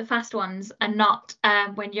you want the fast ones are not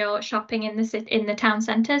when you're shopping in the town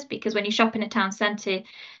centres, because when you shop in a town centre,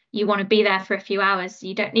 you want to be there for a few hours.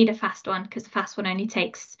 You don't need a fast one, because the fast one only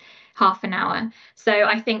takes half an hour. So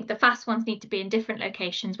I think the fast ones need to be in different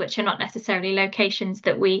locations, which are not necessarily locations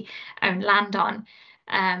that we own land on.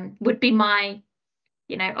 Would be my,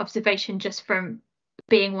 observation just from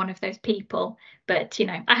being one of those people. But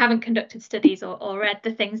I haven't conducted studies or read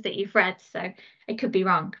the things that you've read, so I could be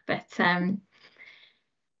wrong. But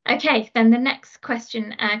okay, then the next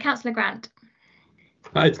question, Councillor Grant.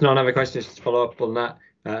 It's not another question, just to follow up on that.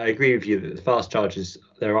 I agree with you that the fast chargers,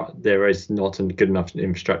 there is not a good enough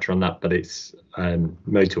infrastructure on that, but it's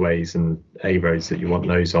motorways and A roads that you want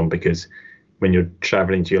those on, because when you're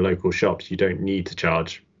travelling to your local shops, you don't need to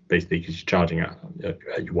charge, basically, because you're charging at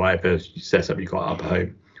whatever setup you've got up at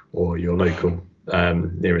home, or your local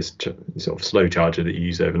nearest sort of slow charger that you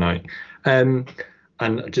use overnight. And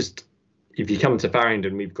just, if you come to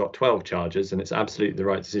Farringdon, we've got 12 chargers, and it's absolutely the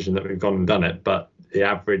right decision that we've gone and done it, but the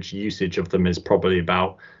average usage of them is probably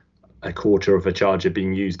about a quarter of a charger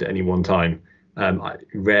being used at any one time. I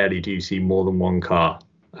rarely do see more than one car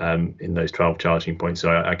in those 12 charging points, so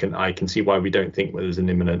I can see why we don't think there's an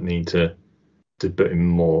imminent need to put in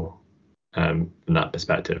more from that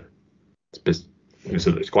perspective.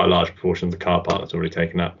 it's quite a large proportion of the car park that's already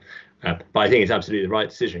taken up. But I think it's absolutely the right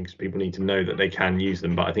decision because people need to know that they can use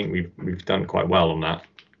them. But I think we've done quite well on that.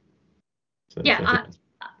 So, yeah,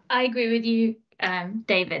 I agree with you,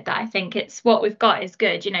 David, that I think it's what we've got is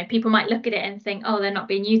good. You know, people might look at it and think, oh, they're not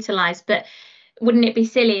being utilised, but wouldn't it be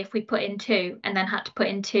silly if we put in 2 and then had to put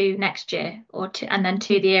in 2 next year or 2 and then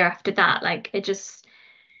 2 the year after that? Like it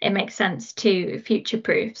makes sense to future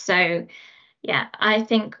proof. So yeah, I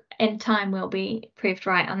think in time we'll be proved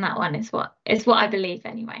right on that one, is what I believe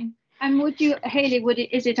anyway. And would you, Hayley,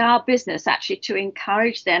 is it our business actually to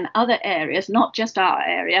encourage then other areas, not just our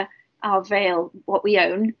area, our Vale, what we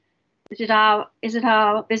own? Is it our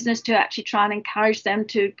business to actually try and encourage them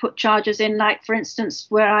to put charges in, like for instance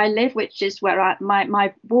where I live, which is where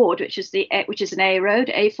my ward, which is an A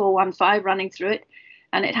road, A415 running through it,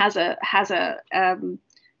 and it has a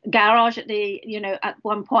garage at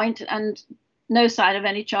one point and no sign of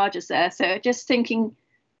any charges there. So just thinking,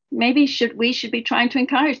 maybe we should be trying to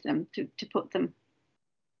encourage them to put them.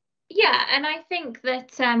 Yeah, and I think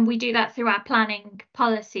that we do that through our planning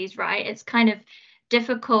policies, right? It's kind of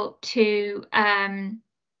difficult to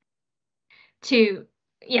so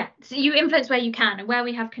you influence where you can, and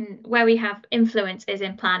where we have influence is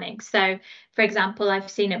in planning. So for example, I've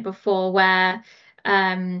seen it before where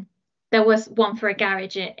there was one for a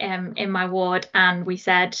garage in my ward, and we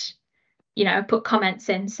said, put comments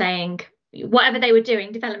in saying whatever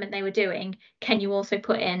development they were doing, can you also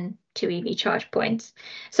put in 2 EV charge points?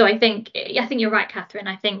 So I think you're right, Catherine.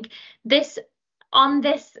 I think on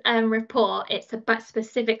this report, it's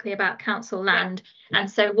specifically about council land,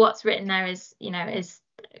 and so what's written there is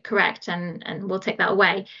correct, and we'll take that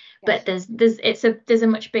away. Yes. But there's a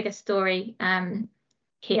much bigger story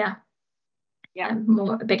here, a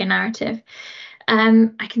bigger narrative.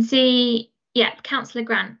 I can see, Councillor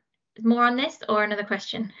Grant, more on this or another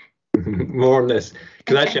question? More on this,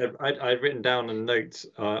 because actually I'd written down a note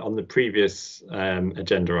on the previous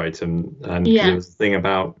agenda item, there was a thing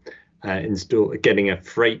about getting a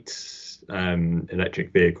freight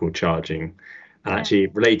electric vehicle charging, and actually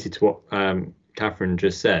related to what Catherine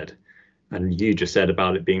just said and you just said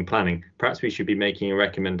about it being planning. Perhaps we should be making a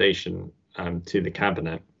recommendation to the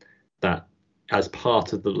Cabinet that as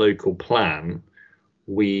part of the local plan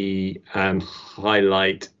we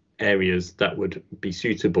highlight areas that would be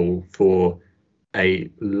suitable for a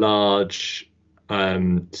large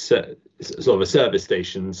sort of a service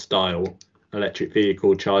station style electric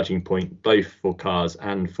vehicle charging point, both for cars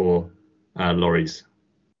and for lorries.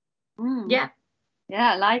 Yeah,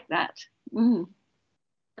 I like that. That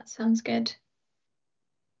sounds good.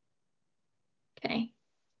 Okay,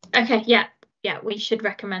 yeah, we should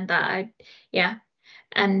recommend that.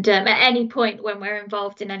 And at any point when we're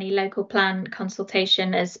involved in any local plan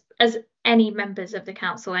consultation, as any members of the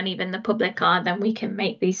council and even the public are, then we can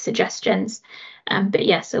make these suggestions. But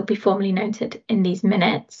yes, it'll be formally noted in these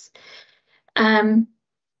minutes.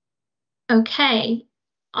 Okay,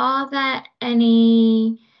 are there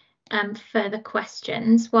any further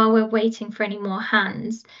questions while we're waiting for any more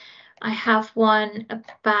hands? I have one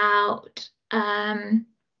about,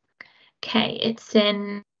 it's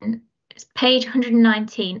page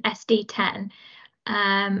 119, SD10,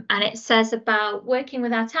 and it says about working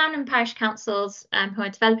with our town and parish councils who are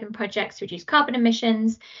developing projects to reduce carbon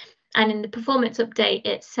emissions. And in the performance update,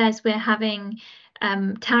 it says we're having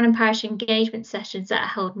town and parish engagement sessions that are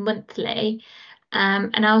held monthly.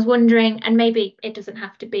 And I was wondering, and maybe it doesn't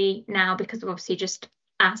have to be now because I've obviously just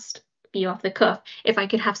asked you off the cuff, if I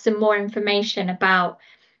could have some more information about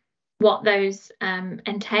what those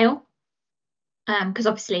entail. Because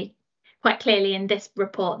obviously, quite clearly in this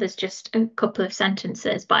report, there's just a couple of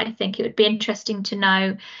sentences, but I think it would be interesting to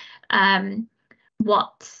know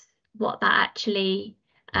what that actually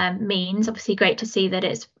means. Obviously great to see that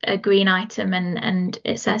it's a green item and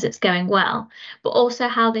it says it's going well, but also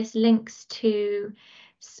how this links to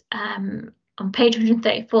on page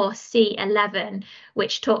 134 C11,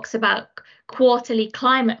 which talks about quarterly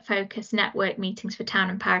climate focused network meetings for town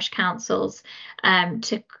and parish councils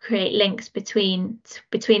to create links between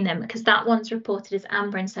them, because that one's reported as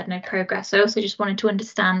amber and said no progress. So I also just wanted to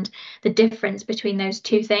understand the difference between those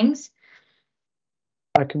two things.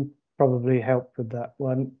 I can probably help with that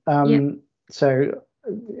one. So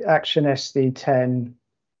Action SD10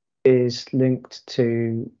 is linked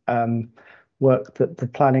to work that the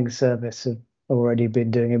planning service have already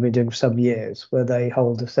been doing for some years, where they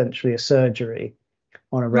hold essentially a surgery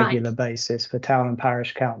on a regular basis for town and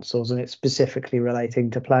parish councils, and it's specifically relating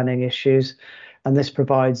to planning issues. And this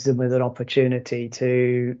provides them with an opportunity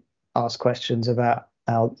to ask questions about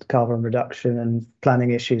our carbon reduction and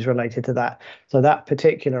planning issues related to that. So that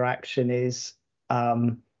particular action is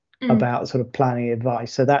about sort of planning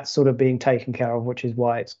advice. So that's sort of being taken care of, which is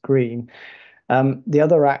why it's green. The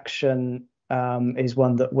other action is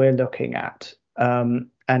one that we're looking at, and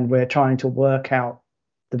we're trying to work out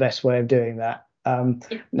the best way of doing that.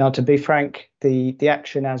 Now, to be frank, the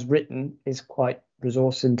action as written is quite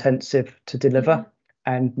resource intensive to deliver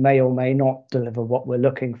and may or may not deliver what we're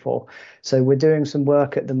looking for. So we're doing some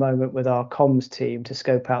work at the moment with our comms team to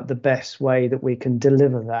scope out the best way that we can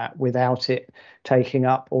deliver that without it taking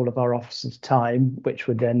up all of our officers' time, which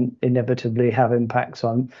would then inevitably have impacts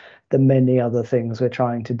on the many other things we're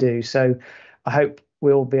trying to do. So I hope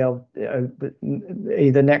we'll be able,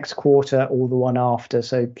 either next quarter or the one after,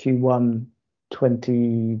 so Q1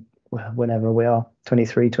 20, whenever we are,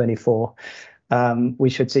 23, 24, we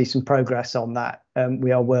should see some progress on that.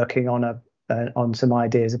 We are working on some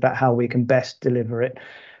ideas about how we can best deliver it,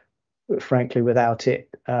 frankly, without it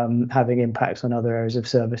having impacts on other areas of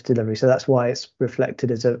service delivery. So that's why it's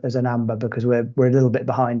reflected as an amber, because we're a little bit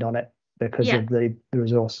behind on it because of the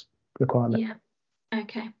resource requirement. Yeah.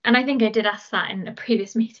 Okay. And I think I did ask that in a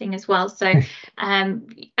previous meeting as well. So,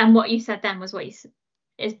 and what you said then was what you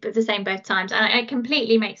is the same both times, and it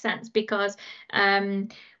completely makes sense, because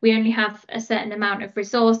we only have a certain amount of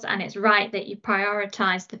resource, and it's right that you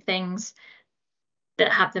prioritize the things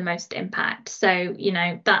that have the most impact. So, you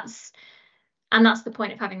know, that's the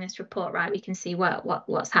point of having this report, right? We can see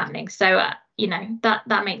what's happening. So you know,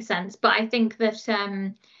 that makes sense. But I think that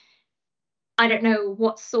I don't know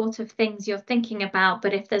what sort of things you're thinking about,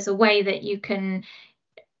 but if there's a way that you can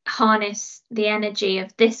harness the energy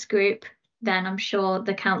of this group, then I'm sure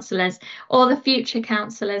the councillors or the future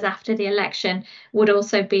councillors after the election would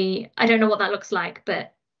also be, I don't know what that looks like,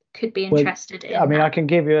 but could be interested in. I mean, that. I can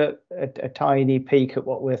give you a tiny peek at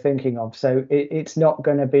what we're thinking of. So it's not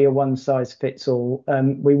going to be a one size fits all.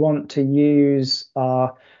 We want to use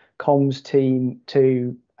our comms team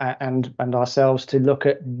to and ourselves to look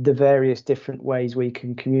at the various different ways we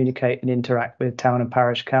can communicate and interact with town and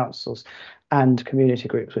parish councils and community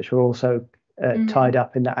groups, which are also tied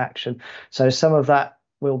up in that action. So some of that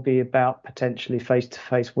will be about potentially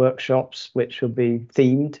face-to-face workshops, which will be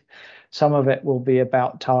themed. Some of it will be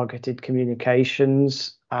about targeted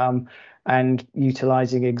communications and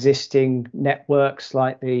utilising existing networks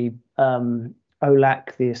like the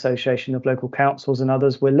OLAC, the Association of Local Councils, and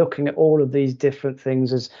others. We're looking at all of these different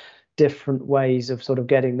things as different ways of sort of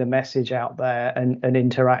getting the message out there and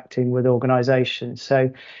interacting with organisations. So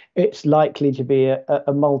it's likely to be a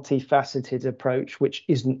multifaceted approach, which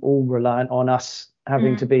isn't all reliant on us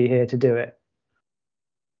having to be here to do it.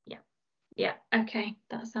 Yeah, okay,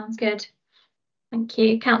 that sounds good. Thank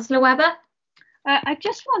you. Councillor Webber? I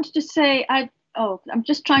just wanted to say, I'm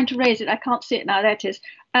just trying to raise it. I can't see it now. There it is.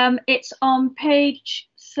 It's on page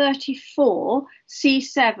 34,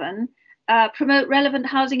 C7. Promote relevant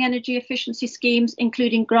housing energy efficiency schemes,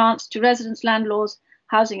 including grants to residents, landlords,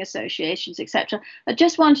 housing associations, etc. I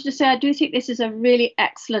just wanted to say I do think this is a really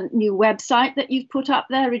excellent new website that you've put up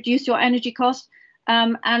there, Reduce Your Energy Costs,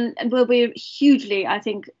 and will be hugely, I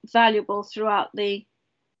think, valuable throughout the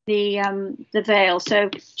Vale. So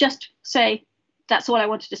just say that's all I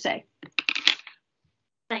wanted to say.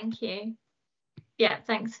 Thank you. Yeah,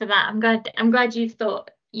 thanks for that. I'm glad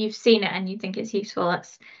you've seen it and you think it's useful.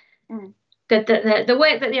 That's good that the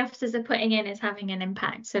work that the officers are putting in is having an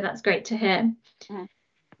impact. So that's great to hear.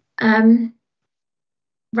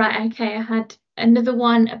 Right, okay, I had another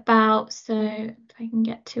one about, so if I can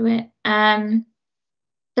get to it,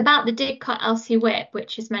 about the Didcot LC Whip,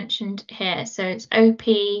 which is mentioned here. So it's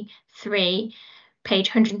OP3, page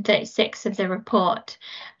 136 of the report.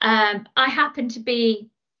 I happen to be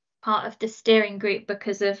part of the steering group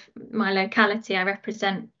because of my locality. I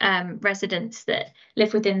represent residents that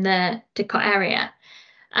live within the Didcot area.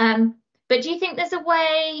 But do you think is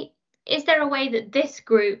there a way that this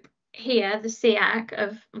group here, the SEAC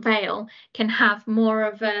of Vale, can have more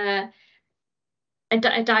of a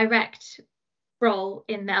direct role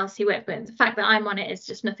in the LC Whip? But the fact that I'm on it is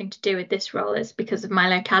just nothing to do with this role. It's because of my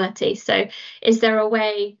locality. So is there a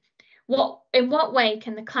way, in what way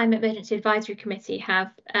can the Climate Emergency Advisory Committee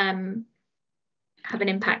have an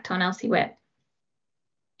impact on LC Whip,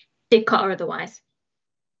 Didcot or otherwise?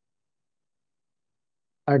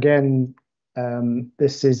 Again,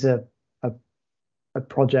 this is a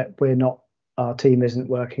project our team isn't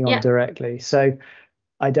working on directly. So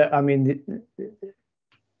I don't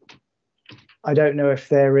know if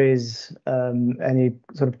there is any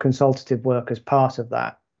sort of consultative work as part of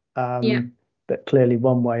that. But clearly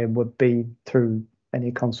one way would be through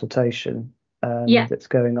any consultation that's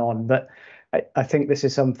going on. But I think this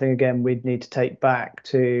is something, again, we'd need to take back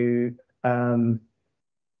to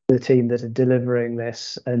the team that are delivering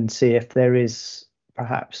this and see if there is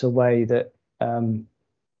perhaps a way that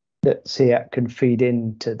that SEAC can feed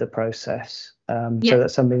into the process. So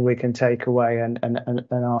that's something we can take away and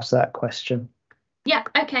ask that question. Yeah,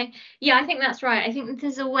 okay. Yeah, I think that's right. I think that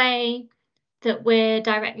there's a way that we're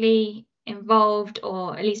directly involved,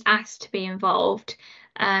 or at least asked to be involved.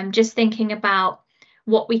 Just thinking about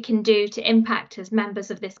what we can do to impact as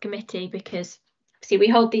members of this committee, because obviously we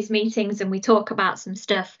hold these meetings and we talk about some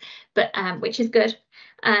stuff, but which is good.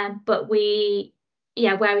 But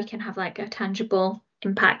where we can have like a tangible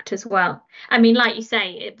impact as well. I mean, like you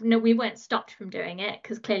say, no, we weren't stopped from doing it,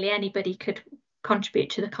 because clearly anybody could contribute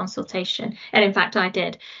to the consultation, and in fact I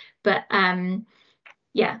did. But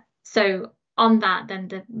so on that, then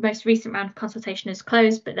the most recent round of consultation is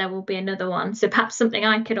closed, but there will be another one. So perhaps something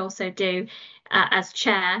I could also do as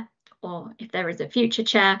chair, or if there is a future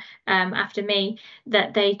chair after me,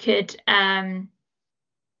 that they could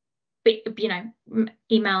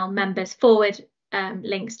email members forward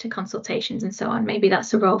links to consultations and so on. Maybe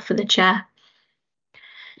that's a role for the chair.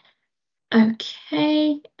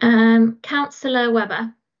 Okay, Councillor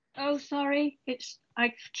Webber. Oh, sorry,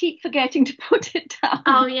 I keep forgetting to put it down.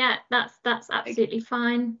 Oh yeah, that's absolutely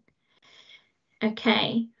fine.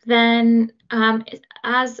 Okay, then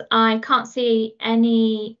as I can't see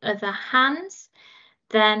any other hands,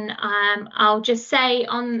 then I'll just say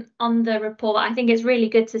on the report, I think it's really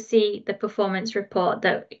good to see the performance report,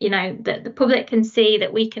 that that the public can see,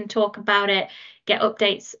 that we can talk about it, get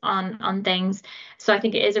updates on things. So I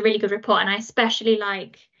think it is a really good report, and I especially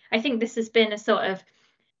I think this has been a sort of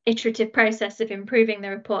iterative process of improving the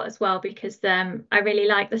report as well, because I really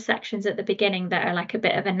like the sections at the beginning that are like a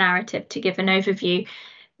bit of a narrative to give an overview,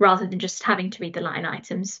 rather than just having to read the line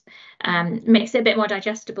items. Makes it a bit more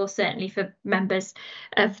digestible, certainly for members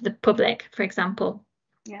of the public, for example.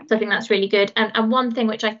 Yeah. So I think that's really good. And one thing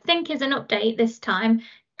which I think is an update this time,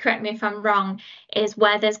 correct me if I'm wrong, is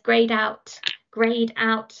where there's grayed out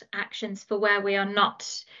actions for where they're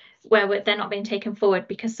not being taken forward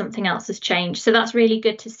because something else has changed. So that's really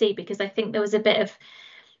good to see, because I think there was a bit of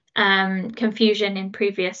confusion in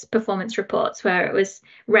previous performance reports where it was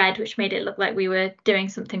red, which made it look like we were doing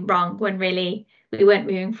something wrong, when really we weren't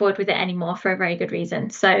moving forward with it anymore for a very good reason.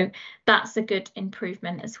 So that's a good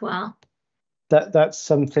improvement as well. That's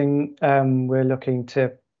something we're looking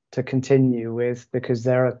to continue with, because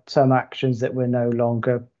there are some actions that we're no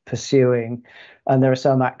longer pursuing, and there are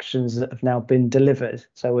some actions that have now been delivered.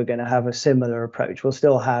 So we're going to have a similar approach. We'll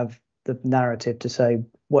still have the narrative to say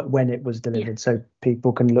when it was delivered, so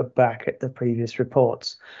people can look back at the previous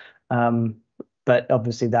reports. But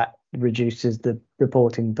obviously that reduces the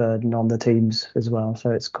reporting burden on the teams as well. So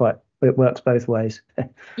it works both ways.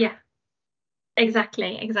 Yeah,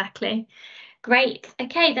 exactly. Great.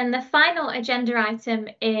 Okay, then the final agenda item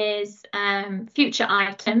is future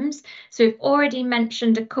items. So we've already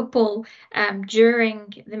mentioned a couple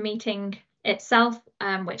during the meeting itself,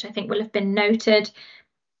 which I think will have been noted.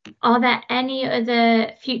 Are there any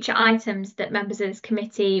other future items that members of this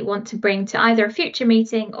committee want to bring to either a future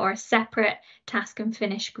meeting or a separate task and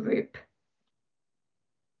finish group?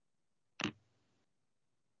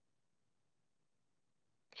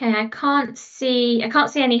 Okay, I can't see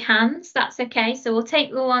any hands. That's okay. So we'll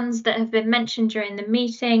take the ones that have been mentioned during the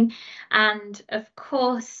meeting, and of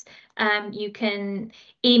course, you can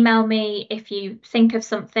email me if you think of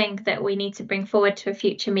something that we need to bring forward to a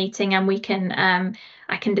future meeting, and we can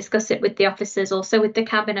I can discuss it with the officers, also with the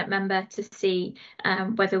cabinet member, to see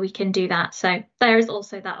whether we can do that. So there is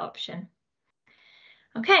also that option.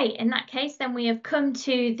 Okay, in that case, then we have come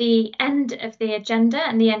to the end of the agenda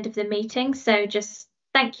and the end of the meeting. So just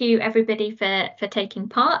thank you everybody for taking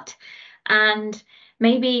part, and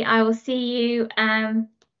maybe I will see you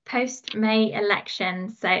post-May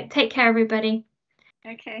elections. So take care, everybody.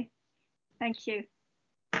 Okay, thank you.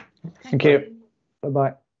 Thank you.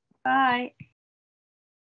 Bye-bye. Bye.